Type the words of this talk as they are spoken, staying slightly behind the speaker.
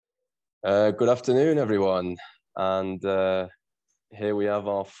Good afternoon, everyone. And here we have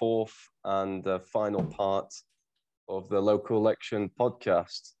our fourth and final part of the local election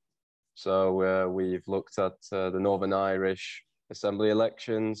podcast. So we've looked at the Northern Irish Assembly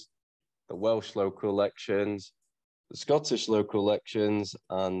elections, the Welsh local elections, the Scottish local elections,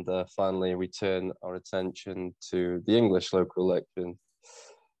 and finally we turn our attention to the English local election.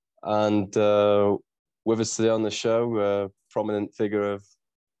 And with us today on the show, a prominent figure of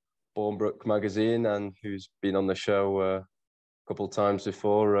Bournbrook magazine and who's been on the show a couple of times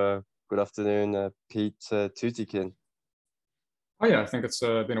before. Good afternoon, Pete Tutykhin. Oh yeah, I think it's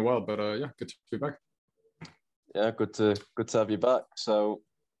been a while, but yeah, good to be back. Yeah, good to have you back. So,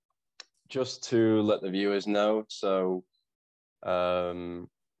 just to let the viewers know, so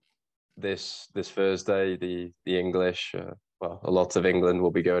this Thursday, the English, well, a lot of England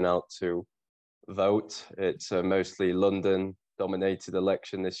will be going out to vote. It's mostly London dominated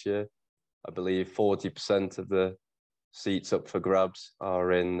election this year. I believe 40% of the seats up for grabs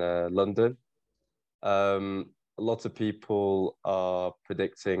are in London. A lot of people are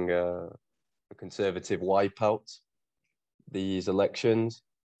predicting a Conservative wipeout these elections.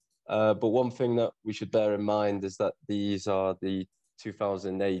 But one thing that we should bear in mind is that these are the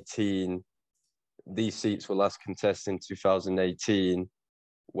 2018. These seats were last contested in 2018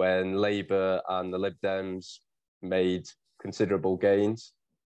 when Labour and the Lib Dems made considerable gains.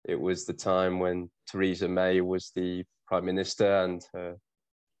 It was the time when Theresa May was the Prime Minister and her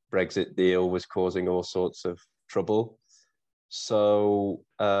Brexit deal was causing all sorts of trouble. So,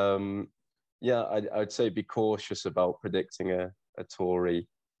 yeah, I'd say be cautious about predicting a Tory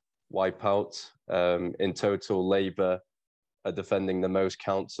wipeout. In total, Labour are defending the most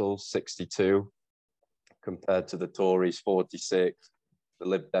councils, 62, compared to the Tories, 46, the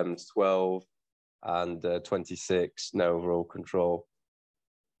Lib Dems, 12, and 26, no overall control.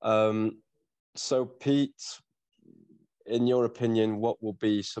 So, Pete, in your opinion, what will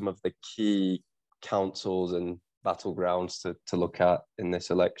be some of the key councils and battlegrounds to look at in this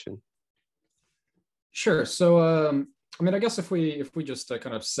election? Sure. So, I mean, I guess if we just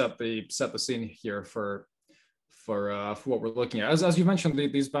kind of set the scene here for what we're looking at, as you mentioned,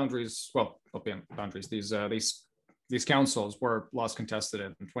 these boundaries, well, not boundaries, these councils were last contested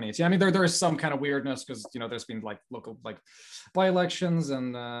in 2018. I mean, there is some kind of weirdness because there's been like local by-elections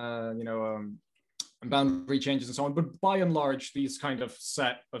and boundary changes and so on. But by and large, these kind of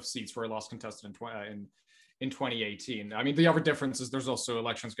set of seats were last contested in 2018. I mean, the other difference is there's also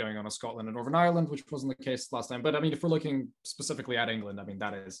elections going on in Scotland and Northern Ireland, which wasn't the case last time. But I mean, if we're looking specifically at England, I mean,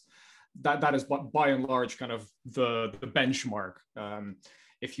 that is by and large kind of the benchmark,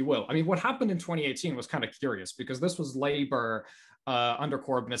 if you will. I mean, what happened in 2018 was kind of curious because this was Labour under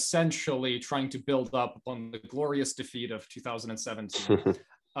Corbyn essentially trying to build up upon the glorious defeat of 2017.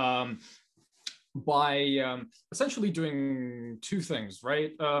 By essentially doing two things,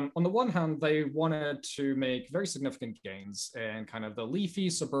 right? On the one hand, they wanted to make very significant gains in kind of the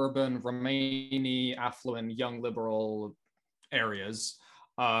leafy, suburban, Romani, affluent, young liberal areas,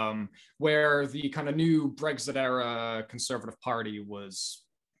 where the kind of new Brexit era Conservative Party was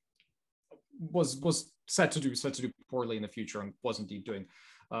set to do poorly in the future and was indeed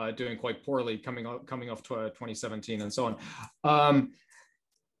doing quite poorly coming off 2017 and so on.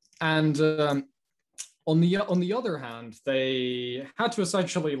 On the other hand, they had to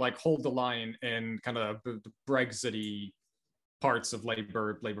essentially hold the line in kind of the Brexit-y parts of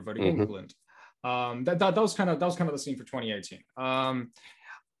Labour voting England. That was kind of the scene for 2018.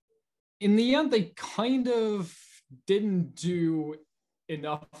 In the end, they kind of didn't do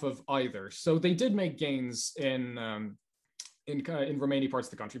enough of either. So they did make gains in remaining parts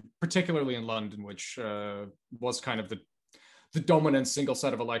of the country, particularly in London, which was kind of the dominant single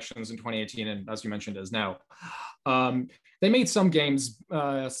set of elections in 2018, and as you mentioned, is now. They made some gains,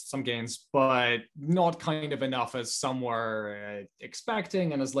 but not kind of enough as some were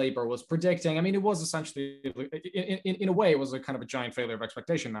expecting and as Labour was predicting. I mean, it was essentially, in a way, it was a kind of a giant failure of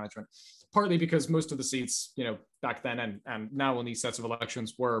expectation management, partly because most of the seats, back then and now in these sets of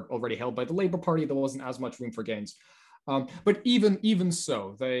elections were already held by the Labour Party. There wasn't as much room for gains. But even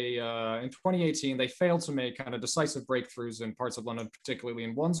so, they in 2018 they failed to make kind of decisive breakthroughs in parts of London, particularly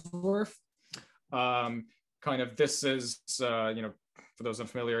in Wandsworth. This is for those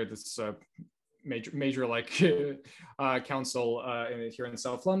unfamiliar, this major council here in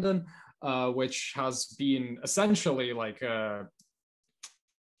South London, which has been essentially which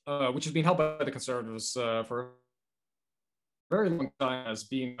has been held by the Conservatives for very long time as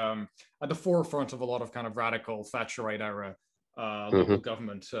being at the forefront of a lot of kind of radical Thatcherite era local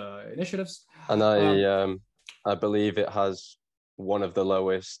government initiatives. And I believe it has one of the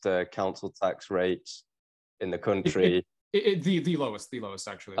lowest council tax rates in the country. The lowest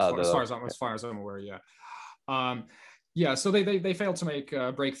actually, as far as I'm aware. Yeah. Yeah, so they failed to make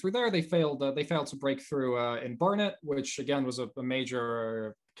a breakthrough there. They failed to break through in Barnet, which again was a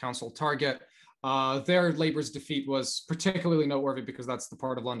major council target. Their Labour's defeat was particularly noteworthy because that's the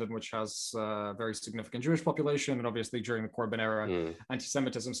part of London which has a very significant Jewish population, and obviously during the Corbyn era,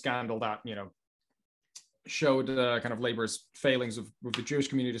 anti-Semitism scandal that showed kind of Labour's failings with the Jewish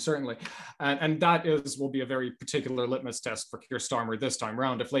community, certainly. And that will be a very particular litmus test for Keir Starmer this time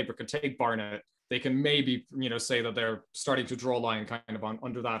round. If Labour could take Barnet, they can maybe, say that they're starting to draw a line kind of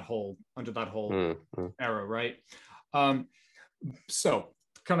under that whole era, right? So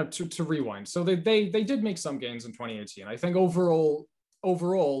kind of to rewind. So they did make some gains in 2018. I think overall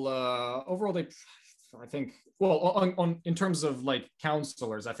they, I think, well, in terms of like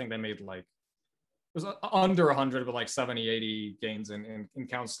councillors, I think they made like, it was under 100, but like 70, 80 gains in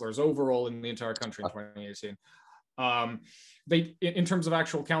councillors overall in the entire country in 2018. They, in terms of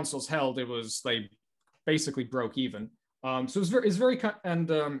actual councils held, they basically broke even. So it's very and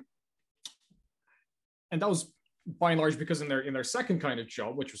that was by and large because in their second kind of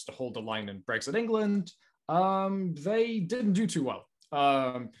job, which was to hold the line in Brexit England, they didn't do too well.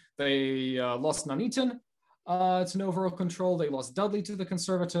 They lost Nuneaton to an overall control. They lost Dudley to the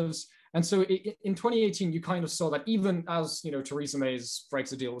Conservatives. And so in 2018, you kind of saw that even as, Theresa May's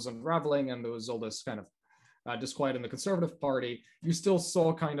Brexit deal was unraveling and there was all this kind of disquiet in the Conservative Party, you still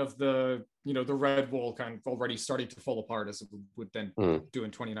saw kind of the red wall kind of already starting to fall apart as it would then do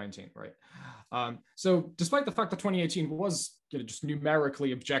in 2019, right? So despite the fact that 2018 was, just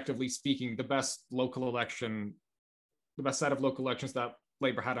numerically, objectively speaking, the best set of local elections that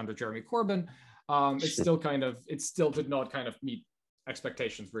Labour had under Jeremy Corbyn, it still did not kind of meet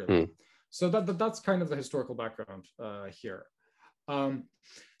expectations, really. So that's kind of the historical background here.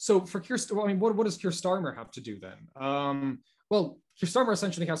 So for Keir, what does Keir Starmer have to do then? Well, Keir Starmer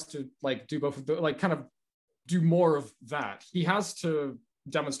essentially has to do both of the, kind of do more of that. He has to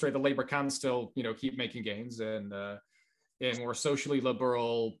demonstrate that Labour can still, keep making gains in more socially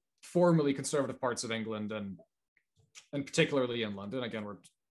liberal, formerly conservative parts of England, and particularly in London. Again, we're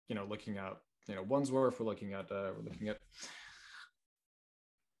looking at Wandsworth, we're looking at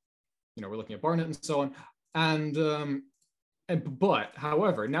Barnet and so on. But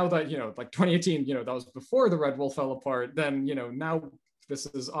however, now that 2018, that was before the Red Wall fell apart, then now this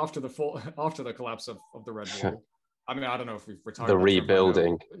is after the collapse of the Red Wall. I mean, I don't know if we're talking the about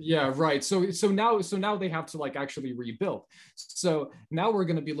rebuilding. Yeah, right. So now they have to actually rebuild. So now we're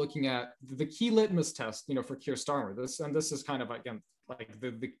going to be looking at the key litmus test, for Keir Starmer. This is kind of, again,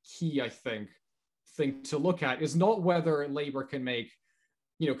 the key, I think, thing to look at is not whether Labour can make,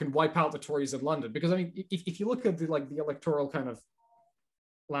 can wipe out the Tories in London. Because I mean, if you look at the electoral kind of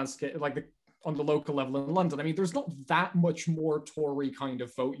landscape, on the local level in London, I mean, there's not that much more Tory kind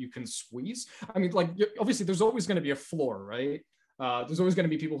of vote you can squeeze. I mean, obviously there's always going to be a floor, right? There's always going to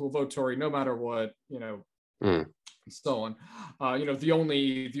be people who vote Tory no matter what, and so on. The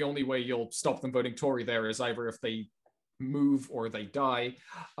only way you'll stop them voting Tory there is either if they move or they die,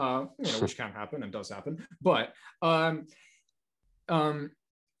 which can happen and does happen. But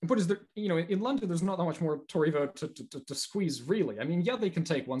what is there, in London, there's not that much more Tory vote to squeeze, really. I mean, yeah, they can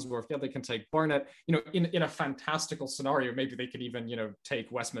take Wandsworth, yeah, they can take Barnet, in a fantastical scenario, maybe they could even,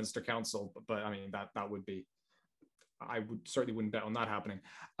 take Westminster Council, but I mean, that would be, I certainly wouldn't bet on that happening.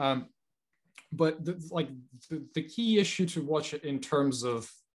 But the key issue to watch in terms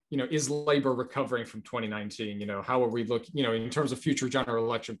of, is Labour recovering from 2019? How are we looking, in terms of future general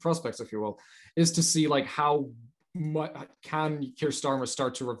election prospects, if you will, is to see how can Keir Starmer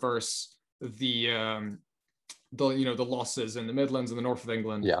start to reverse the losses in the Midlands and the north of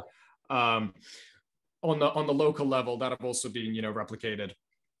England, on the local level that have also been replicated,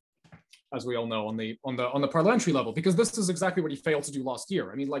 as we all know, on the parliamentary level, because this is exactly what he failed to do last year.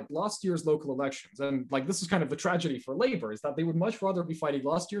 I mean, last year's local elections, and this is kind of the tragedy for Labour, is that they would much rather be fighting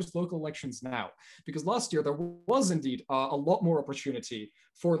last year's local elections now, because last year there was indeed a lot more opportunity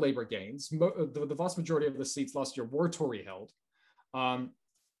for Labour gains. The vast majority of the seats last year were Tory held,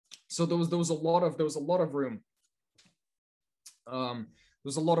 so there was a lot of room.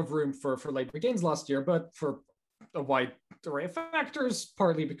 There's a lot of room for Labour gains last year, but for a wide array of factors,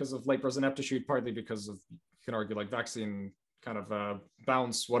 partly because of Labour's ineptitude, partly because of, you can argue, vaccine kind of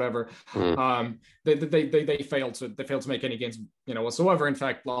bounce, whatever. They failed to make any gains, whatsoever. In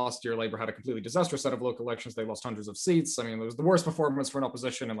fact, last year Labour had a completely disastrous set of local elections. They lost hundreds of seats. I mean, it was the worst performance for an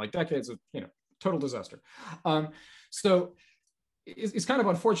opposition in decades. Of total disaster. So it's kind of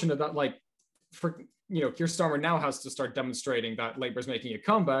unfortunate that for Keir Starmer now has to start demonstrating that Labour's making a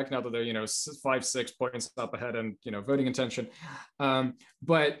comeback now that they're 5-6 points up ahead and voting intention,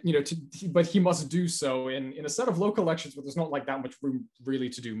 but he must do so in a set of local elections where there's not like that much room really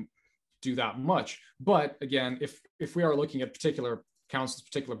to do that much. But again, if we are looking at particular councils,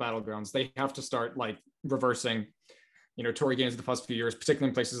 particular battlegrounds, they have to start like reversing Tory gains of the past few years, particularly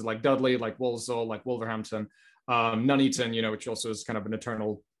in places like Dudley, like Walsall, like Wolverhampton, Nuneaton, which also is kind of an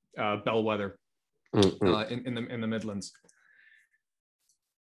eternal bellwether in the Midlands.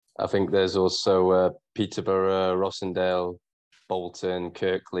 I think there's also Peterborough, Rossendale, Bolton,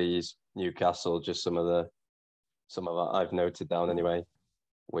 Kirklees, Newcastle, just some of that I've noted down anyway,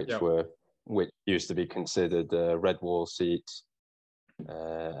 which used to be considered red wall seats.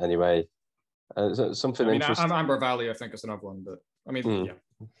 Anyway, something interesting. Amber Valley, I think, is another one, but I mean,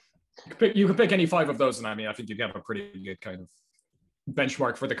 you could pick any 5 of those, and I mean, I think you'd have a pretty good kind of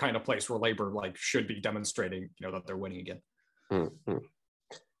benchmark for the kind of place where Labour like should be demonstrating, that they're winning again. Mm-hmm.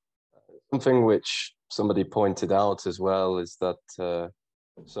 Something which somebody pointed out as well is that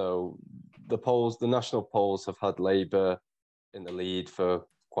so the national polls have had Labour in the lead for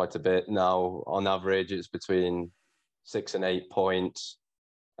quite a bit now. On average, it's between 6 and 8 points,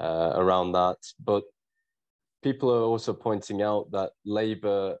 around that. But people are also pointing out that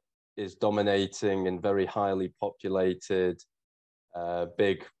Labour is dominating in very highly populated,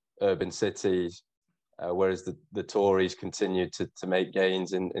 big urban cities, whereas the Tories continue to make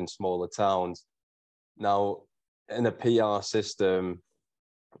gains in smaller towns. Now, in a PR system,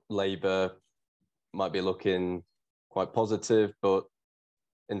 Labour might be looking quite positive, but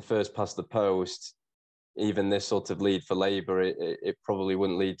in first past the post, even this sort of lead for Labour, it probably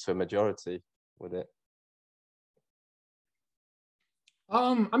wouldn't lead to a majority, would it?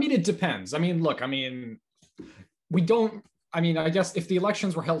 I mean, it depends. I mean, look, I mean, I guess if the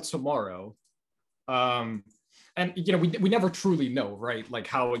elections were held tomorrow, and we never truly know, right? Like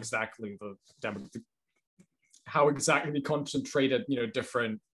how exactly concentrated,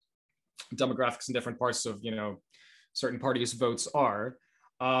 different demographics in different parts of, certain parties' votes are.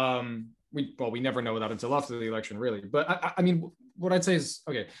 We never know that until after the election, really. But I mean, what I'd say is,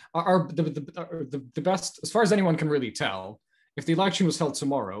 okay, the best, as far as anyone can really tell, if the election was held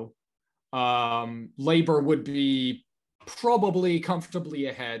tomorrow, Labour would be probably comfortably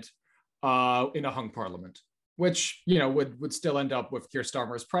ahead in a hung parliament, which would still end up with Keir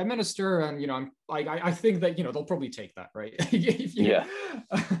Starmer as prime minister, and I think that they'll probably take that, right? Yeah.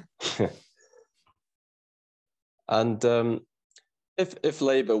 And if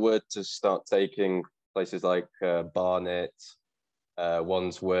Labour were to start taking places like Barnet,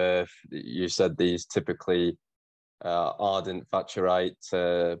 Wandsworth, you said these typically ardent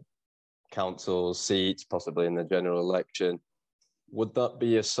Thatcherite council seats, possibly in the general election, would that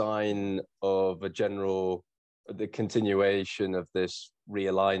be a sign of the continuation of this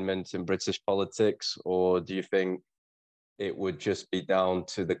realignment in British politics, or do you think it would just be down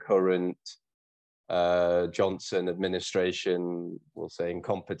to the current Johnson administration, we'll say,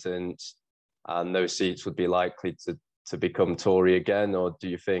 incompetence, and those seats would be likely to become Tory again, or do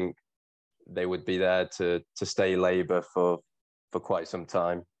you think they would be there to stay Labour for quite some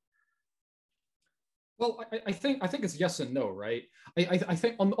time? Well, I think it's yes and no, right? I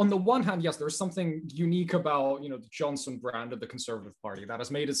think on the one hand, yes, there's something unique about the Johnson brand of the Conservative Party that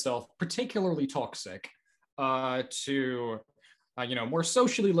has made itself particularly toxic to more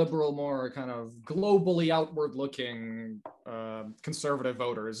socially liberal, more kind of globally outward-looking conservative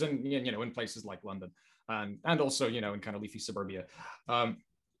voters, and in places like London, and also in kind of leafy suburbia,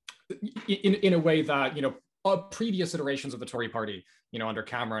 in a way that previous iterations of the Tory Party, under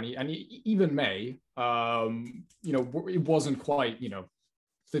Cameron and even May, it wasn't quite,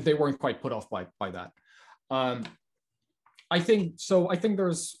 they weren't quite put off by that. I think there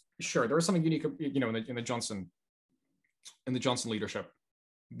is something unique, in the Johnson leadership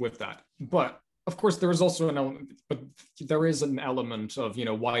with that. But of course, there is also an element of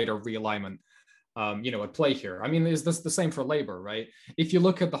wider realignment, at play here. I mean, is this the same for Labour, right? If you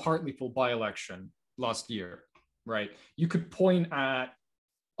look at the Hartlepool by-election last year, right, you could point at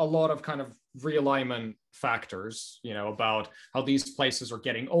a lot of kind of realignment factors, about how these places are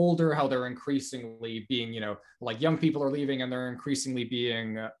getting older, how they're increasingly being, like young people are leaving and they're increasingly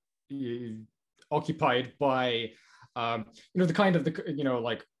being occupied by, the kind of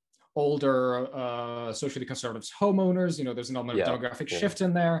like older socially conservatives homeowners. There's an element of demographic shift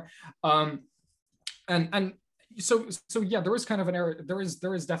in there. And so yeah, there is kind of an error. There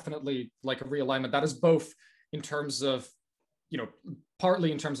is definitely like a realignment that is both in terms of,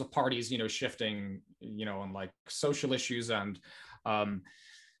 partly in terms of parties, shifting, on like social issues and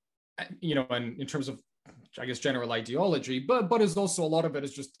and in terms of, I guess, general ideology, but is also a lot of it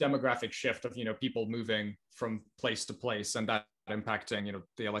is just demographic shift of, people moving from place to place, and that impacting,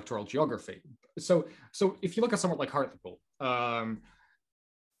 the electoral geography. So if you look at somewhat like Hartlepool,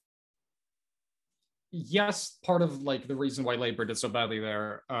 yes, part of like the reason why Labour did so badly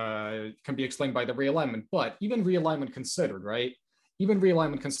there can be explained by the realignment, but even realignment considered, right? Even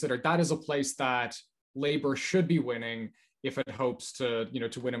realignment considered, that is a place that Labour should be winning if it hopes to,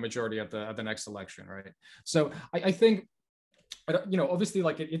 to win a majority at the next election, right? So I think, obviously,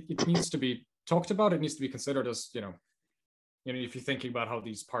 like it needs to be talked about. It needs to be considered as, if you're thinking about how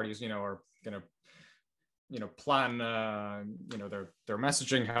these parties, are going to, plan, their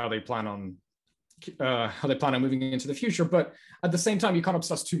messaging, how they plan on moving into the future. But at the same time, you can't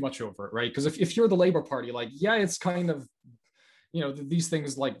obsess too much over it, right? Because if you're the Labour Party, like, yeah, it's kind of, these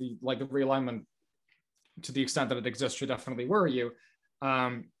things like the realignment, to the extent that it exists, should definitely worry you.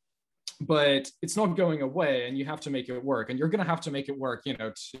 But it's not going away, and you have to make it work. And you're going to have to make it work,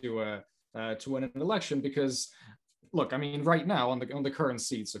 to win an election. Because, look, I mean, right now on the current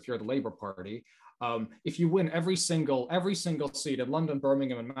seats, if you're the Labour Party, if you win every single seat in London,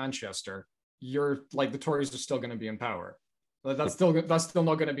 Birmingham, and Manchester, you're like, the Tories are still going to be in power. That's still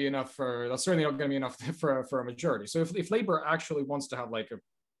not going to be enough that's certainly not going to be enough for a majority. So if Labour actually wants to have like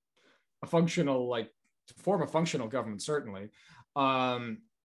a functional, like, to form a functional government, certainly,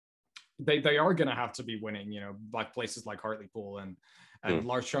 they are going to have to be winning, like places like Hartlepool and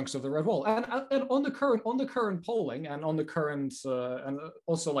large chunks of the Red Wall, and on the current polling, and on the current and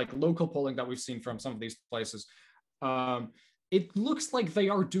also like local polling that we've seen from some of these places, it looks like they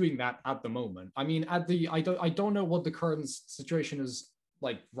are doing that at the moment. I mean, I don't know what the current situation is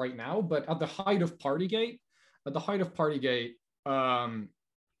like right now, but at the height of Partygate,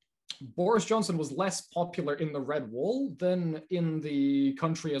 Boris Johnson was less popular in the Red Wall than in the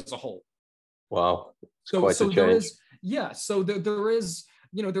country as a whole. Wow. So there is, yeah. So there is,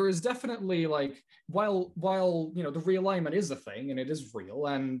 there is definitely, like, while the realignment is a thing and it is real,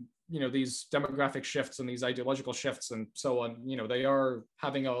 and these demographic shifts and these ideological shifts and so on, they are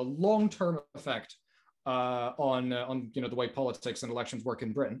having a long-term effect on the way politics and elections work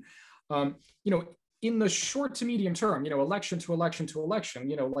in Britain. In the short to medium term, election to election to election,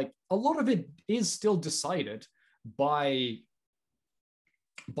 like, a lot of it is still decided by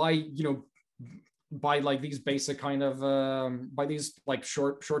like these basic kind of by these like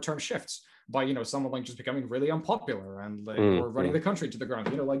short-term shifts, by someone like just becoming really unpopular and like, or running the country to the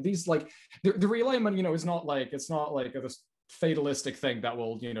ground. Like these, like the realignment, is not like, it's not like this fatalistic thing that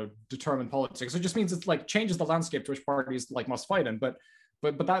will determine politics. It just means it's like changes the landscape to which parties like must fight in, but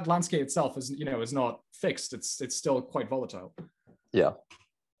that landscape itself is is not fixed. It's still quite volatile. Yeah.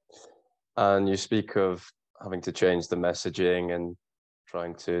 And you speak of having to change the messaging and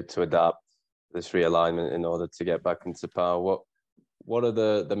trying to adapt this realignment in order to get back into power. What are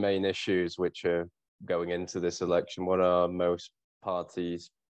the main issues which are going into this election? What are most parties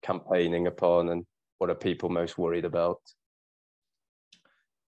campaigning upon, and what are people most worried about?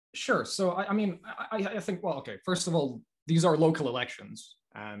 Sure. So I mean, I think, well, okay, first of all, these are local elections,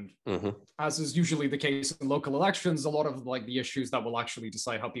 and as is usually the case in local elections, a lot of like the issues that will actually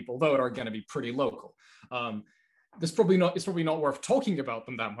decide how people vote are going to be pretty local. It's probably not worth talking about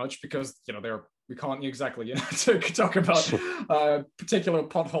them that much, because we can't exactly talk about particular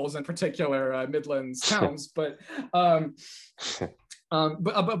potholes in particular Midlands towns, but that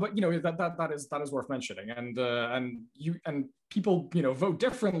is worth mentioning, and people vote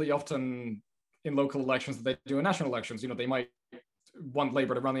differently often in local elections than they do in national elections. They might want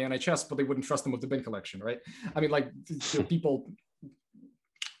Labour to run the NHS, but they wouldn't trust them with the bin collection, right? I mean, like, people.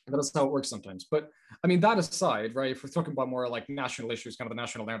 That's how it works sometimes. But I mean, that aside, right, if we're talking about more like national issues, kind of the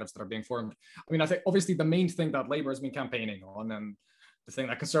national narratives that are being formed, I mean, I think obviously the main thing that Labour has been campaigning on, and the thing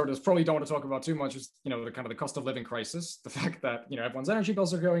that Conservatives probably don't want to talk about too much, is, the kind of the cost of living crisis, the fact that, everyone's energy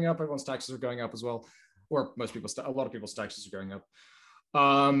bills are going up, everyone's taxes are going up as well, or a lot of people's taxes are going up.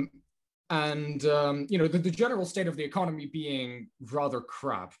 The general state of the economy being rather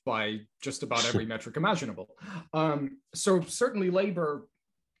crap by just about every metric imaginable. So certainly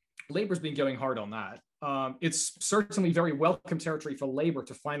Labour's been going hard on that. It's certainly very welcome territory for Labour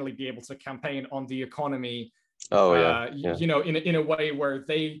to finally be able to campaign on the economy. In a way where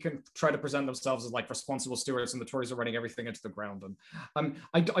they can try to present themselves as like responsible stewards, and the Tories are running everything into the ground. And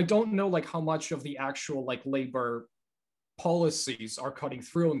I don't know like how much of the actual like Labour policies are cutting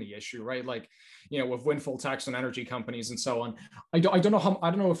through on the issue, right? Like, with windfall tax on energy companies and so on. I don't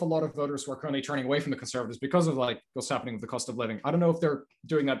know if a lot of voters who are currently turning away from the Conservatives because of like what's happening with the cost of living. I don't know if they're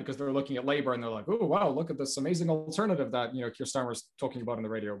doing that because they're looking at Labour and they're like, oh wow, look at this amazing alternative that Keir Starmer's talking about on the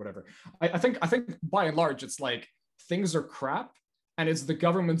radio or whatever. I think by and large it's like things are crap, and it's the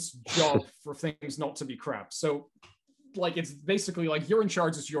government's job for things not to be crap. So like it's basically like you're in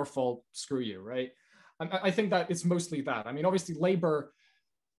charge, it's your fault, screw you, right? I think that it's mostly that. I mean, obviously Labour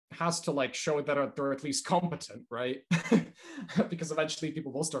has to like show that they're at least competent, right? Because eventually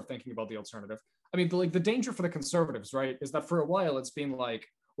people will start thinking about the alternative. I mean, the danger for the Conservatives, right, is that for a while it's been like,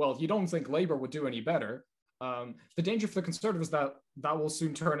 well, if you don't think Labour would do any better, the danger for the Conservatives is that will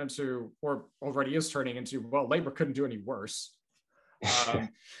soon turn into, or already is turning into, well, Labour couldn't do any worse.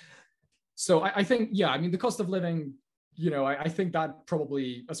 So I think, yeah, I mean, the cost of living, I think that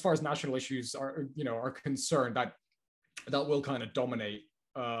probably, as far as national issues are concerned, that will kind of dominate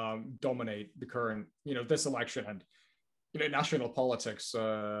the current, this election and, national politics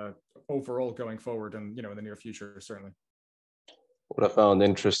overall going forward and, in the near future, certainly. What I found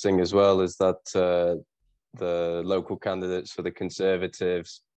interesting as well is that the local candidates for the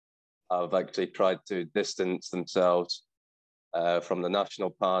Conservatives have actually tried to distance themselves from the National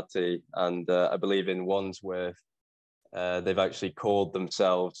Party. And I believe in Wandsworth, they've actually called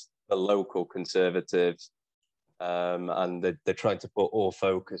themselves the local Conservatives. And they're trying to put all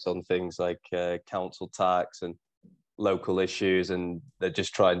focus on things like council tax and local issues, and they're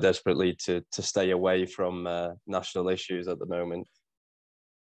just trying desperately to stay away from national issues at the moment.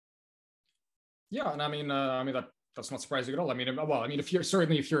 Yeah, and I mean that's not surprising at all. I mean, if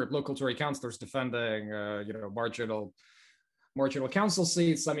you're local Tory councillors defending marginal council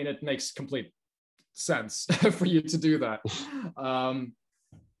seats, I mean, it makes complete sense for you to do that.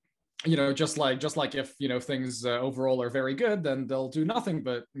 Just like if things overall are very good, then they'll do nothing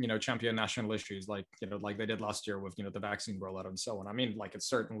but champion national issues like they did last year with the vaccine rollout and so on. I mean, like it's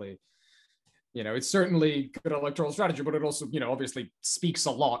certainly good electoral strategy, but it also obviously speaks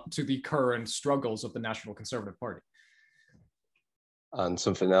a lot to the current struggles of the National Conservative Party. And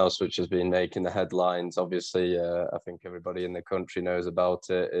something else which has been making the headlines, obviously, I think everybody in the country knows about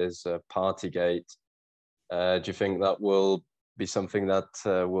it, is Partygate. Do you think that will be something that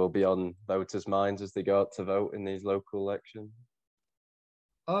will be on voters' minds as they go out to vote in these local elections?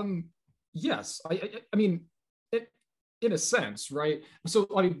 Yes, I mean, in a sense, right? So,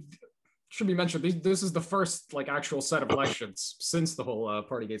 I mean, should be mentioned, this is the first like actual set of elections since the whole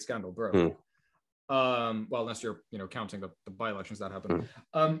Partygate scandal broke. Well, unless you're counting the by-elections that happened.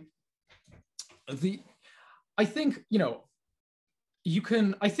 I think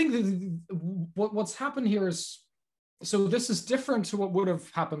what's happened here is, so this is different to what would have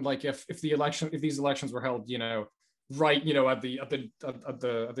happened like if these elections were held right at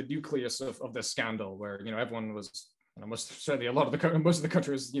the nucleus of this scandal, where everyone was most of the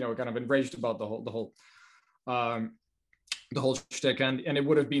country was kind of enraged about the whole shtick, and it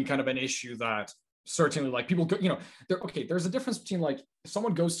would have been kind of an issue that certainly like people go, there's a difference between like if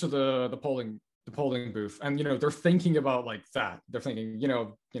someone goes to the polling booth and they're thinking about like that, they're thinking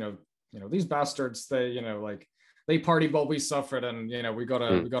these bastards, they like they partied while we suffered, and we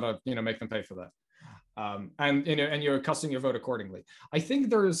gotta make them pay for that, and you're casting your vote accordingly. I think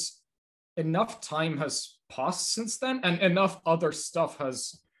there's enough time has passed since then, and enough other stuff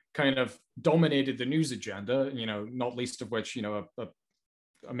has kind of dominated the news agenda, not least of which a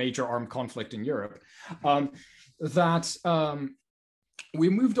major armed conflict in Europe, that we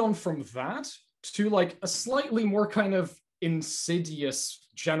moved on from that to like a slightly more kind of insidious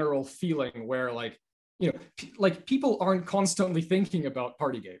general feeling where like like people aren't constantly thinking about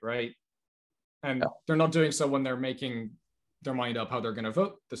Partygate, right? And they're not doing so when they're making their mind up how they're going to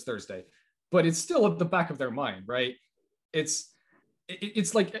vote this Thursday, but it's still at the back of their mind, right? It's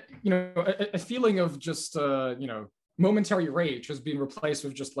like a feeling of just momentary rage has been replaced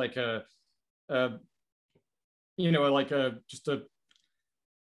with just like just a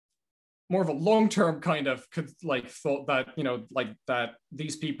more of a long-term kind of like thought that like that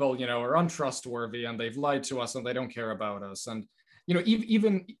these people are untrustworthy and they've lied to us and they don't care about us, and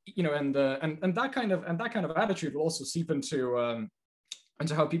even and that kind of attitude will also seep into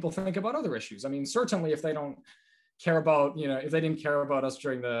how people think about other issues. I mean, certainly if they don't care about if they didn't care about us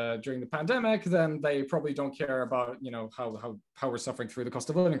during the pandemic, then they probably don't care about how we're suffering through the cost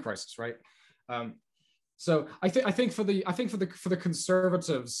of living crisis, right? So I think for the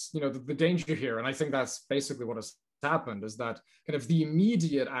Conservatives, the danger here, and I think that's basically what has happened, is that kind of the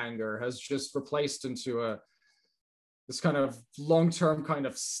immediate anger has just replaced into this kind of long-term kind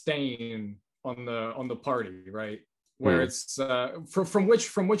of stain on the party, right? where it's from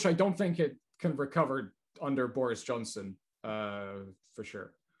which I don't think it can recover under Boris Johnson, for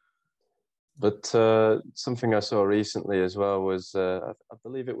sure. But something I saw recently as well was, I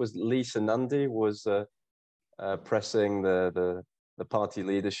believe it was Lisa Nandy was pressing the party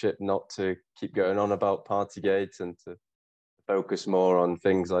leadership not to keep going on about Partygate and to focus more on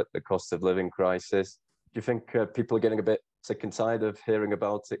things like the cost of living crisis. Do you think people are getting a bit sick and tired of hearing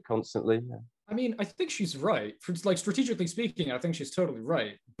about it constantly? I mean, I think she's right. For, like, strategically speaking, I think she's totally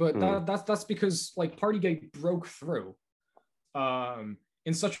right. But that's because, like, Partygate broke through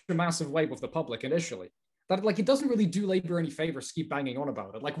in such a massive way with the public initially that, like, it doesn't really do Labour any favors to keep banging on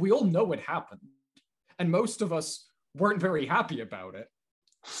about it. Like, we all know it happened, and most of us weren't very happy about it.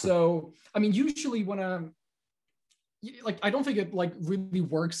 So, I mean, usually when like, I don't think it, like, really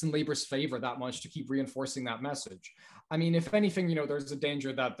works in Labour's favor that much to keep reinforcing that message. I mean, if anything, you know, there's a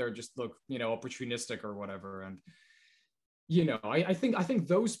danger that they're just, look, you know, opportunistic or whatever. And, you know, I think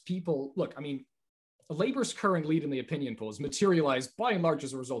those people, look, I mean, Labour's current lead in the opinion polls materialized by and large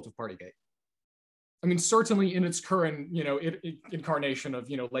as a result of Partygate. I mean, certainly in its current, you know, incarnation of,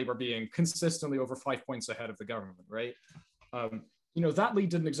 you know, Labour being consistently over 5 points ahead of the government, right? You know, that lead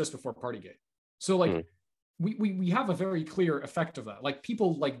didn't exist before Partygate. So, like, we have a very clear effect of that. Like,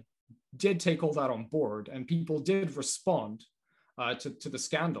 people, like, did take all that on board, and people did respond to the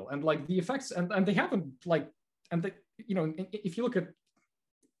scandal, and, like, the effects, and they haven't, like, and they, you know, if you look at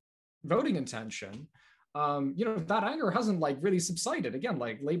voting intention, you know, that anger hasn't, like, really subsided. Again,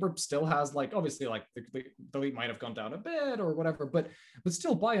 like, Labour still has, like, obviously, like, the elite might have gone down a bit or whatever, but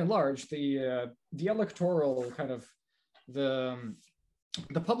still, by and large, the electoral kind of the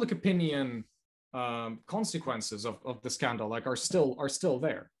public opinion consequences of the scandal, like, are still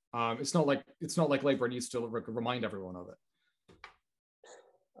there. It's not like Labour needs to remind everyone of it.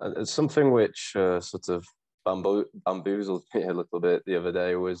 It's something which sort of bamboozled me a little bit the other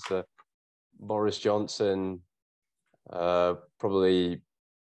day was Boris Johnson, probably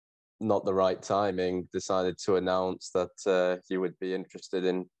not the right timing, decided to announce that he would be interested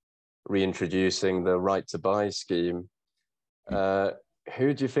in reintroducing the right to buy scheme.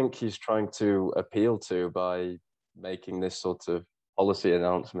 Who do you think he's trying to appeal to by making this sort of policy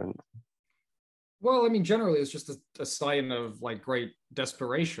announcement? Well, I mean, generally, it's just a sign of, like, great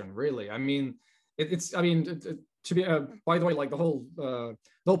desperation, really. I mean, to be by the way, like, the whole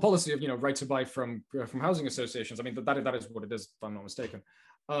policy of, you know, right to buy from housing associations. I mean, that is what it is, if I'm not mistaken.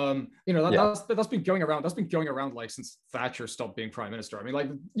 You know, that's been going around. That's been going around, like, since Thatcher stopped being prime minister. I mean, like,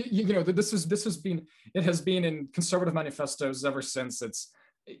 you know, this has been in conservative manifestos ever since.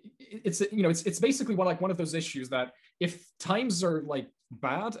 It's basically one of those issues that if times are, like,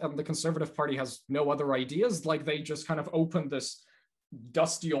 bad and the Conservative Party has no other ideas, like, they just kind of open this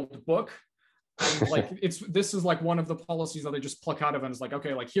dusty old book, and, like, this is like one of the policies that they just pluck out of, and it's like,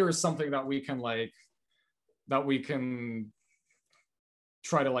 okay, like, here is something that we can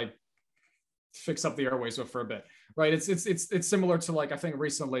try to, like, fix up the airways with for a bit, right? It's similar to, like, I think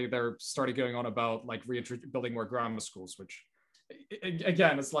recently they're started going on about, like, building more grammar schools, which,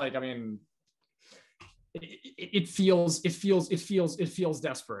 again, it's like, I mean, it feels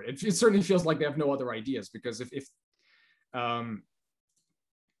desperate. It certainly feels like they have no other ideas, because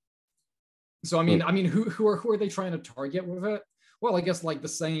so I mean, who are they trying to target with it? Well, I guess, like, the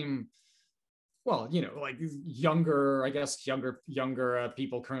same. Well, you know, like, younger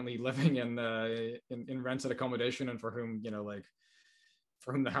people currently living in rented accommodation, and for whom, you know, like,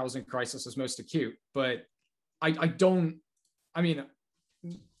 for whom the housing crisis is most acute. But I don't. I mean,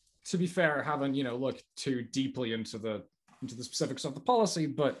 to be fair, I haven't, you know, looked too deeply into the specifics of the policy,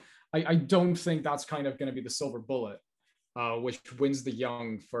 but I don't think that's kind of going to be the silver bullet, which brings the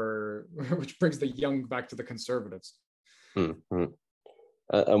young back to the Conservatives. Mm-hmm.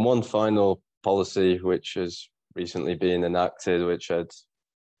 And one final policy which has recently been enacted, which I'd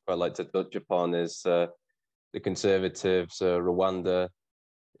quite like to touch upon, is the Conservatives' Rwanda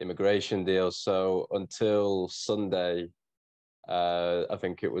immigration deal. So until Sunday, I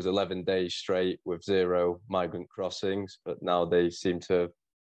think it was 11 days straight with 0 migrant crossings, but now they seem to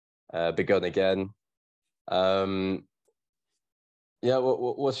have begun again. Yeah,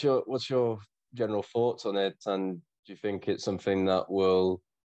 what's your general thoughts on it, and do you think it's something that will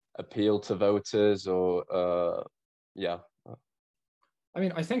appeal to voters, or yeah? I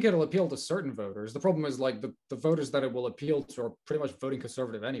mean, I think it'll appeal to certain voters. The problem is, like, the voters that it will appeal to are pretty much voting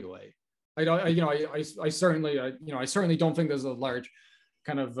Conservative anyway. I certainly don't think there's a large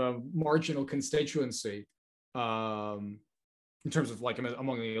kind of marginal constituency in terms of, like,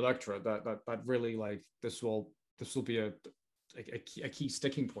 among the electorate that really, like, this will be a key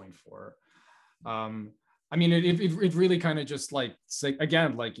sticking point for. I mean, it really kind of just like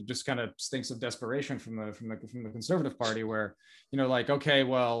again, like it just kind of stinks of desperation from the Conservative Party, where like, okay,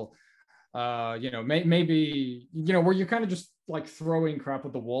 well, maybe where you're kind of just like throwing crap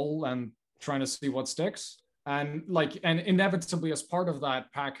at the wall and trying to see what sticks, and inevitably as part of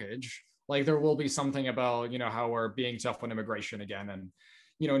that package, like there will be something about how we're being tough on immigration again, and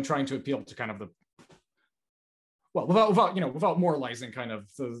and trying to appeal to kind of the without moralizing kind of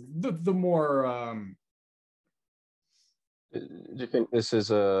the more. Do you think this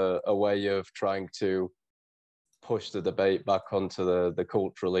is a way of trying to push the debate back onto the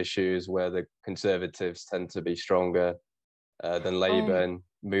cultural issues where the Conservatives tend to be stronger than Labour and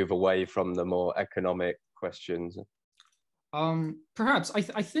move away from the more economic questions? Perhaps I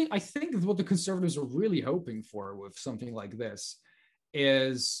think what the Conservatives are really hoping for with something like this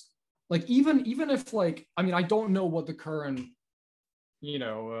is like even if like, I mean, I don't know what the current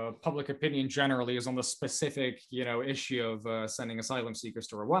public opinion generally is on the specific issue of sending asylum seekers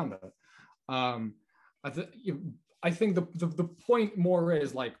to Rwanda. I think the point more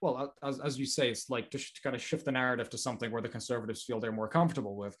is like, well, as you say, it's like just to kind of shift the narrative to something where the Conservatives feel they're more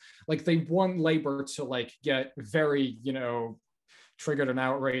comfortable with. Like they want Labour to like get very triggered and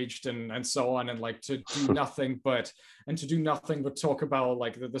outraged and so on, and like to do nothing but talk about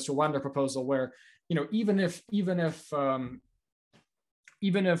like this Rwanda proposal, where even if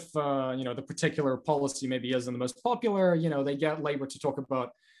the particular policy maybe isn't the most popular, they get Labour to talk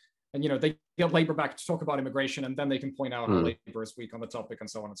about, and they get Labour back to talk about immigration, and then they can point out how Labour is weak on the topic, and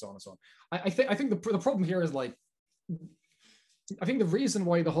so on and so on and so on. I think the problem here is like, I think the reason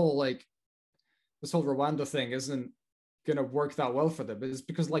why the whole like this whole Rwanda thing isn't gonna work that well for them is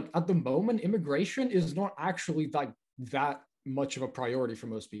because like at the moment immigration is not actually like that much of a priority for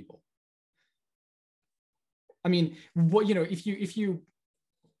most people. I mean, what if you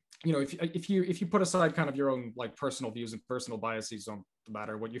put aside kind of your own like personal views and personal biases on the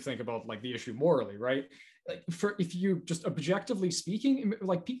matter, what you think about like the issue morally, right? Like if you just objectively speaking,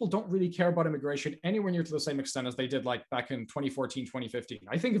 like people don't really care about immigration anywhere near to the same extent as they did like back in 2014, 2015.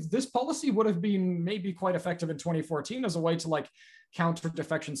 I think if this policy would have been maybe quite effective in 2014 as a way to like counter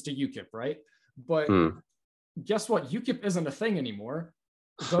defections to UKIP, right? But guess what? UKIP isn't a thing anymore.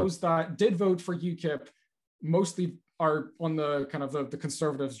 Those that did vote for UKIP mostly are on the kind of the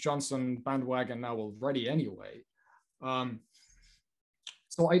Conservatives Johnson bandwagon now already anyway.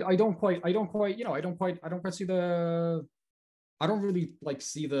 So I don't quite see the, I don't really like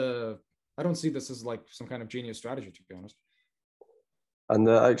see the, I don't see this as like some kind of genius strategy, to be honest. And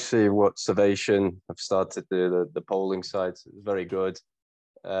actually what Salvation have started the polling sites is very good.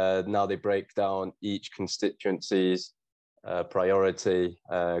 Now they break down each constituency's priority.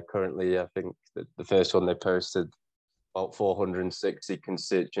 Currently, I think the first one they posted, about 460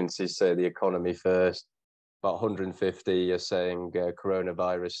 constituencies say the economy first. About 150 are saying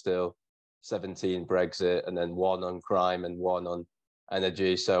coronavirus still, 17 Brexit, and then one on crime and one on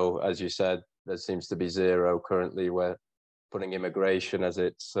energy. So as you said, there seems to be zero currently. We're putting immigration as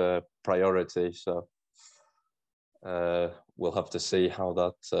its priority. So we'll have to see how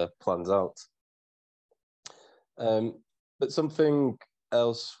that plans out. But something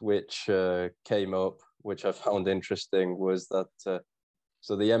else which came up, which I found interesting, was that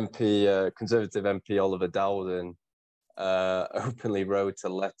so the MP, Conservative MP Oliver Dowden, openly wrote a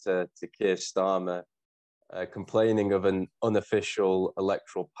letter to Keir Starmer complaining of an unofficial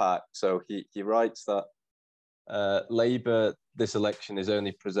electoral pact. So he writes that Labour this election is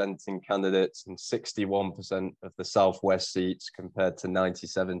only presenting candidates in 61% of the Southwest seats compared to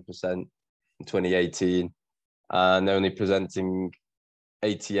 97% in 2018, and only presenting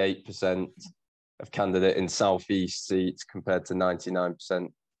 88% of candidate in Southeast seats compared to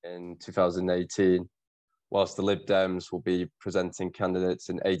 99% in 2018, whilst the Lib Dems will be presenting candidates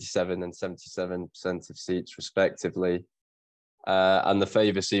in 87 and 77% of seats respectively. And the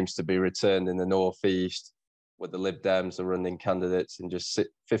favour seems to be returned in the Northeast, where the Lib Dems are running candidates in just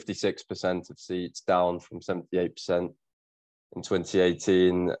 56% of seats, down from 78% in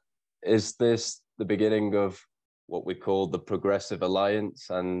 2018. Is this the beginning of what we call the Progressive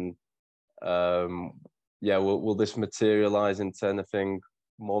Alliance? And will this materialize into anything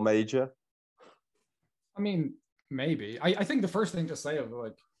more major? I mean, maybe. I think the first thing to say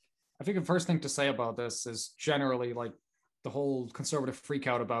about this is generally like the whole Conservative freak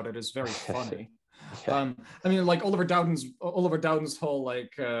out about it is very funny. Yeah. I mean, like Oliver Dowden's whole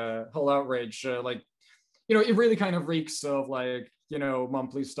like whole outrage, like it really kind of reeks of like, Mom,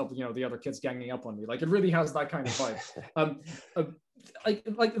 please stop, the other kids ganging up on me. Like it really has that kind of vibe. Like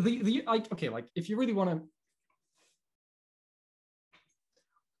if you really want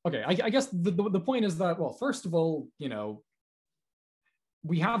to, okay, I guess the point is that, well, first of all,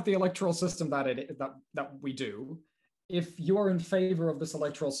 we have the electoral system that we do. If you're in favor of this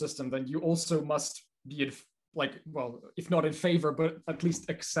electoral system, then you also must be if not in favor, but at least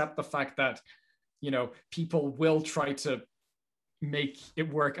accept the fact that people will try to make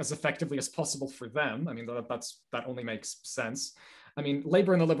it work as effectively as possible for them. I mean, that only makes sense. I mean,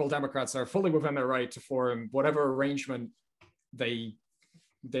 Labour and the Liberal Democrats are fully within their right to form whatever arrangement they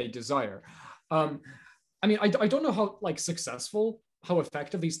desire. I mean, I don't know how successful, how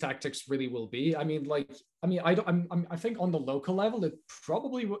effective these tactics really will be. I mean, I think on the local level, it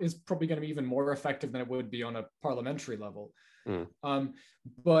is probably going to be even more effective than it would be on a parliamentary level.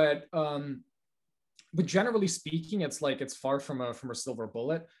 But generally speaking, it's far from a silver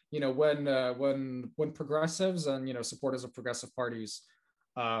bullet. When progressives and supporters of progressive parties,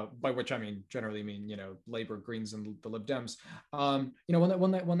 by which I generally mean Labour, Greens, and the Lib Dems,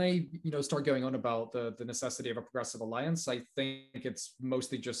 when they start going on about the necessity of a progressive alliance, I think it's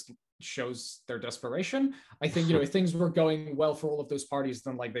mostly just shows their desperation. I think if things were going well for all of those parties,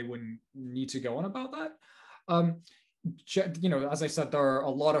 then they wouldn't need to go on about that. As I said, there are a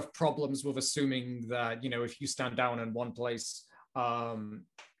lot of problems with assuming that if you stand down in one place, a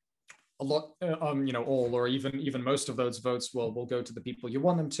lot, all or even most of those votes will go to the people you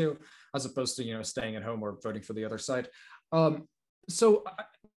want them to, as opposed to staying at home or voting for the other side. So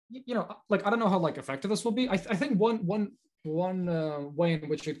I don't know how effective this will be. I think one way in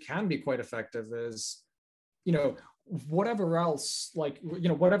which it can be quite effective is whatever else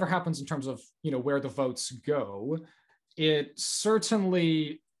whatever happens in terms of where the votes go. It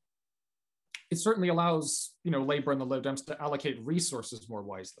certainly allows Labour and the Lib Dems to allocate resources more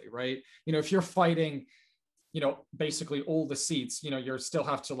wisely, right? If you're fighting basically all the seats, you still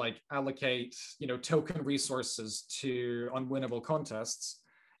have to allocate token resources to unwinnable contests.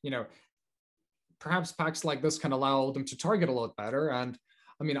 Perhaps pacts like this can allow them to target a lot better. And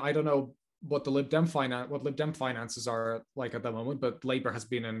I mean, I don't know what Lib Dem finances are like at the moment, but Labour has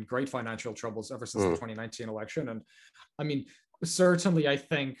been in great financial troubles ever since the 2019 election. And I mean, certainly I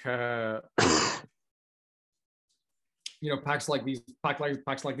think pacts like these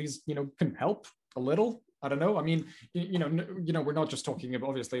can help a little. I don't know. I mean, we're not just talking about,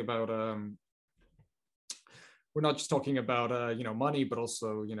 obviously, about money, but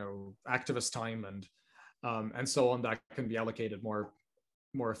also activist time and so on that can be allocated more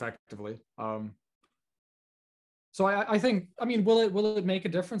effectively. So I think, I mean, will it make a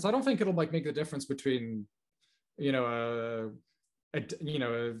difference? I don't think it'll make the difference between the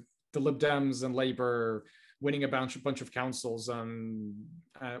Lib Dems and Labour winning a bunch of councils or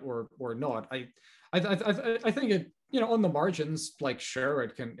not. I think it on the margins, sure,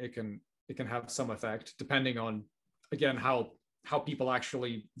 it can have some effect depending on, again, how people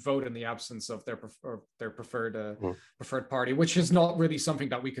actually vote in the absence of their preferred party, which is not really something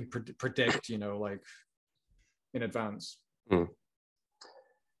that we can predict, in advance.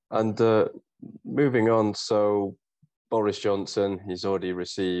 And moving on, so Boris Johnson, he's already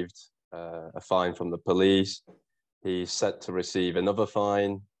received a fine from the police. He's set to receive another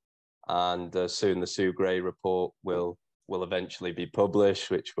fine, and soon the Sue Gray report will eventually be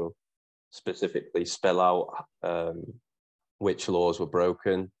published, which will specifically spell out which laws were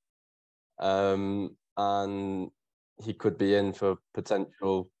broken. And he could be in for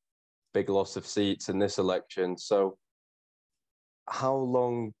potential big loss of seats in this election. So how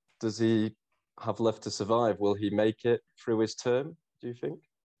long does he have left to survive? Will he make it through his term, do you think?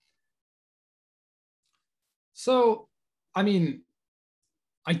 So, I mean,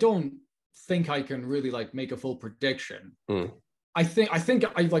 I don't think I can really make a full prediction. I think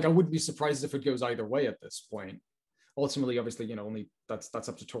I wouldn't be surprised if it goes either way at this point. Ultimately, obviously, only that's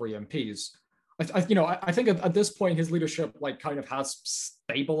up to Tory MPs. I think at this point his leadership kind of has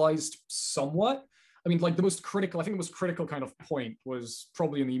stabilized somewhat. I mean, the most critical kind of point was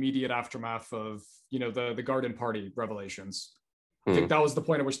probably in the immediate aftermath of the Garden Party revelations. I think that was the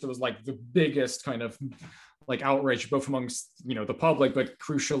point at which there was the biggest kind of outrage, both amongst the public, but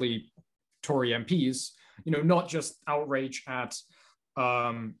crucially Tory MPs. Not just outrage at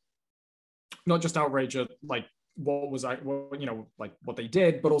what they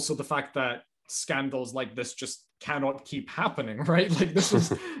did, but also the fact that scandals like this just cannot keep happening, right? This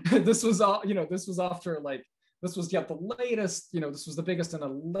was after this was yet the latest, this was the biggest in a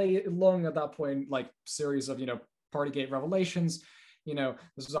long at that point series of Partygate revelations.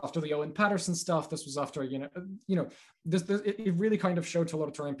 This was after the Owen Patterson stuff. This was after it really kind of showed to a lot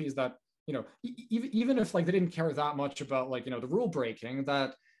of Tory MPs that even if they didn't care that much about the rule breaking,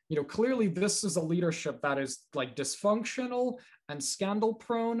 that clearly this is a leadership that is like dysfunctional and scandal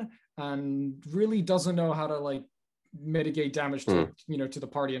prone and really doesn't know how to like mitigate damage to to the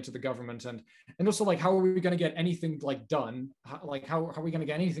party and to the government, and also like how are we going to get anything like done, how are we going to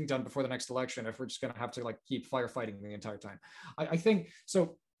get anything done before the next election if we're just going to have to like keep firefighting the entire time. I think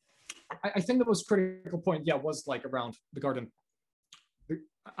so. I think the most critical point was like around the garden,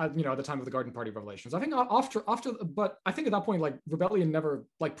 at the time of the Garden Party revelations. I think after but I think at that point like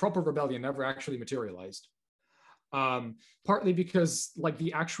proper rebellion never actually materialized, partly because like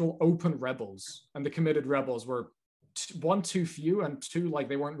the actual open rebels and the committed rebels were one, too few, and two, like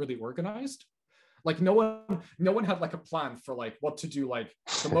they weren't really organized. Like no one had like a plan for like what to do. Like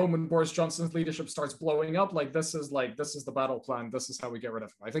the moment Boris Johnson's leadership starts blowing up, like this is the battle plan. This is how we get rid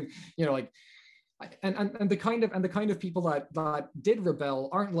of him. I think like, and the kind of people that did rebel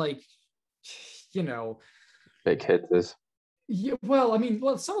aren't like, big hitters. Yeah, well, I mean,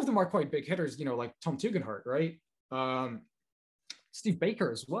 some of them are quite big hitters. Like Tom Tugendhat, right? Steve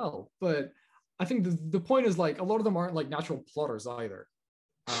Baker as well, but I think the point is like a lot of them aren't like natural plotters either.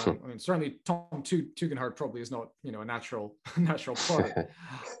 I mean, certainly Tom Tugendhat probably is not a natural plotter.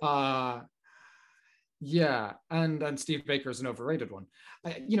 Yeah, and Steve Baker is an overrated one.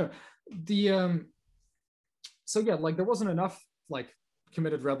 So yeah, like there wasn't enough like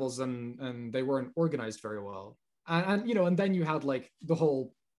committed rebels, and they weren't organized very well. And then you had like the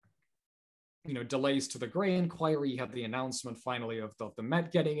whole delays to the Gray inquiry. You had the announcement finally of the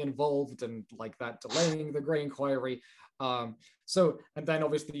Met getting involved and like that delaying the Gray inquiry. So, and then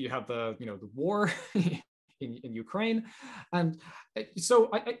obviously you have the war in Ukraine, and so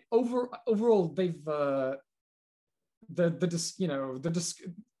overall they've the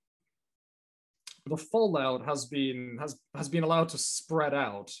fallout has been allowed to spread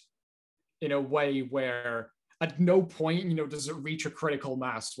out in a way where at no point does it reach a critical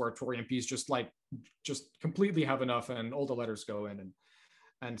mass where Tory MPs just completely have enough and all the letters go in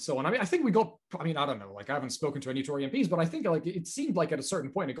and so on. I mean, I think I don't know, like I haven't spoken to any Tory MPs, but I think like it seemed like at a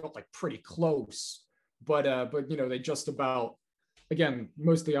certain point it got like pretty close, but they just about, again,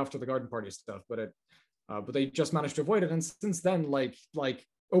 mostly after the Garden Party stuff, but they just managed to avoid it, and since then like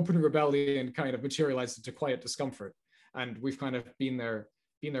open rebellion kind of materialized into quiet discomfort, and we've kind of been there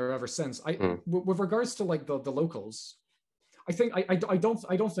ever since. With regards to like the locals, I think I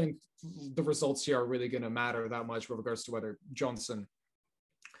don't think the results here are really going to matter that much with regards to whether Johnson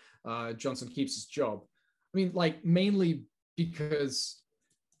keeps his job. I mean, like mainly because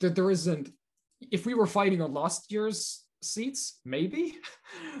there isn't. If we were fighting on last year's seats, maybe,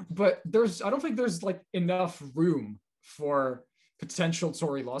 but I don't think there's like enough room for potential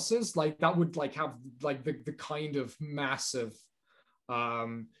Tory losses. Like that would like have like the kind of massive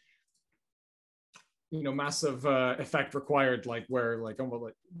massive effect required, like where like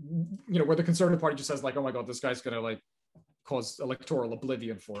where the Conservative Party just says like, oh my god, this guy's gonna like cause electoral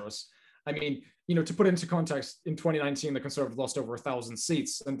oblivion for us. I mean, to put into context, in 2019 the Conservatives lost over 1,000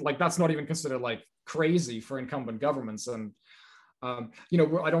 seats, and like that's not even considered like crazy for incumbent governments, and I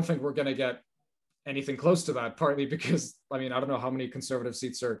don't think we're gonna get anything close to that, partly because I mean I don't know how many Conservative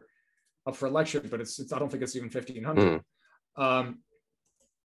seats are up for election, but it's I don't think it's even 1,500.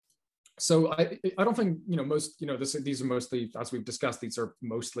 So I don't think most these are mostly, as we've discussed, these are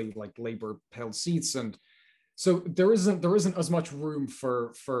mostly like Labour held seats, and so there isn't as much room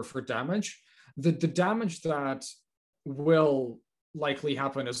for damage. The damage that will likely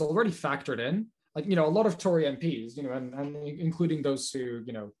happen is already factored in. Like a lot of Tory MPs, and including those who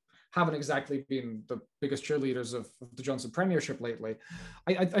haven't exactly been the biggest cheerleaders of the Johnson premiership lately.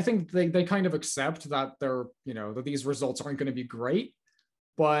 I think they kind of accept that that these results aren't going to be great,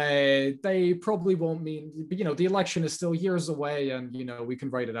 but they probably won't mean, the election is still years away, and we can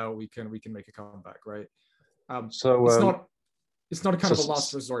write it out, we can make a comeback, right? So it's not kind of a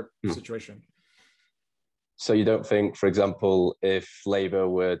last resort situation. So you don't think, for example, if Labour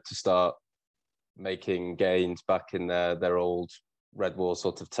were to start making gains back in their old Red Wall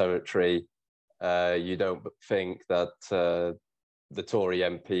sort of territory, you don't think that the Tory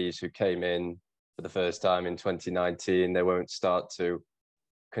MPs who came in for the first time in 2019, they won't start to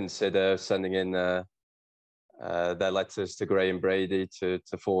consider sending in their letters to Graham Brady to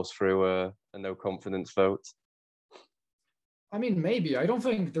force through a no confidence vote? I mean, maybe. I don't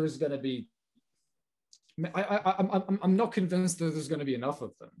think there's going to be. I'm not convinced that there's going to be enough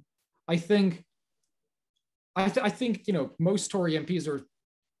of them. I think most Tory MPs are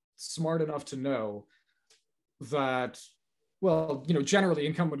smart enough to know that, well, generally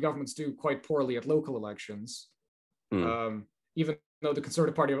incumbent governments do quite poorly at local elections, even though the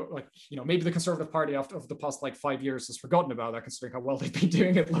Conservative Party, like, maybe the Conservative Party of the past like 5 years has forgotten about that, considering how well they've been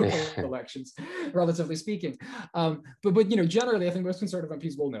doing at local elections, relatively speaking. But generally, I think most Conservative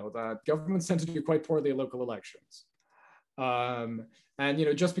MPs will know that governments tend to do quite poorly at local elections. And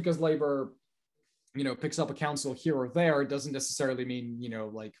just because Labour, picks up a council here or there, doesn't necessarily mean,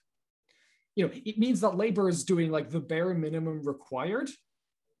 it means that Labour is doing like the bare minimum required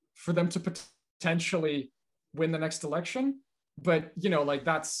for them to potentially win the next election. But like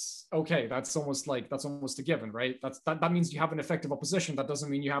that's okay. That's almost a given, right? That means you have an effective opposition. That doesn't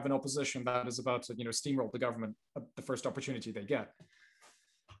mean you have an opposition that is about to steamroll the government at the first opportunity they get.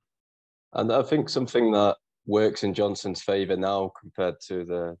 And I think something that works in Johnson's favour now compared to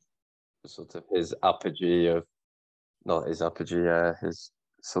the sort of his apogee of, not his apogee, his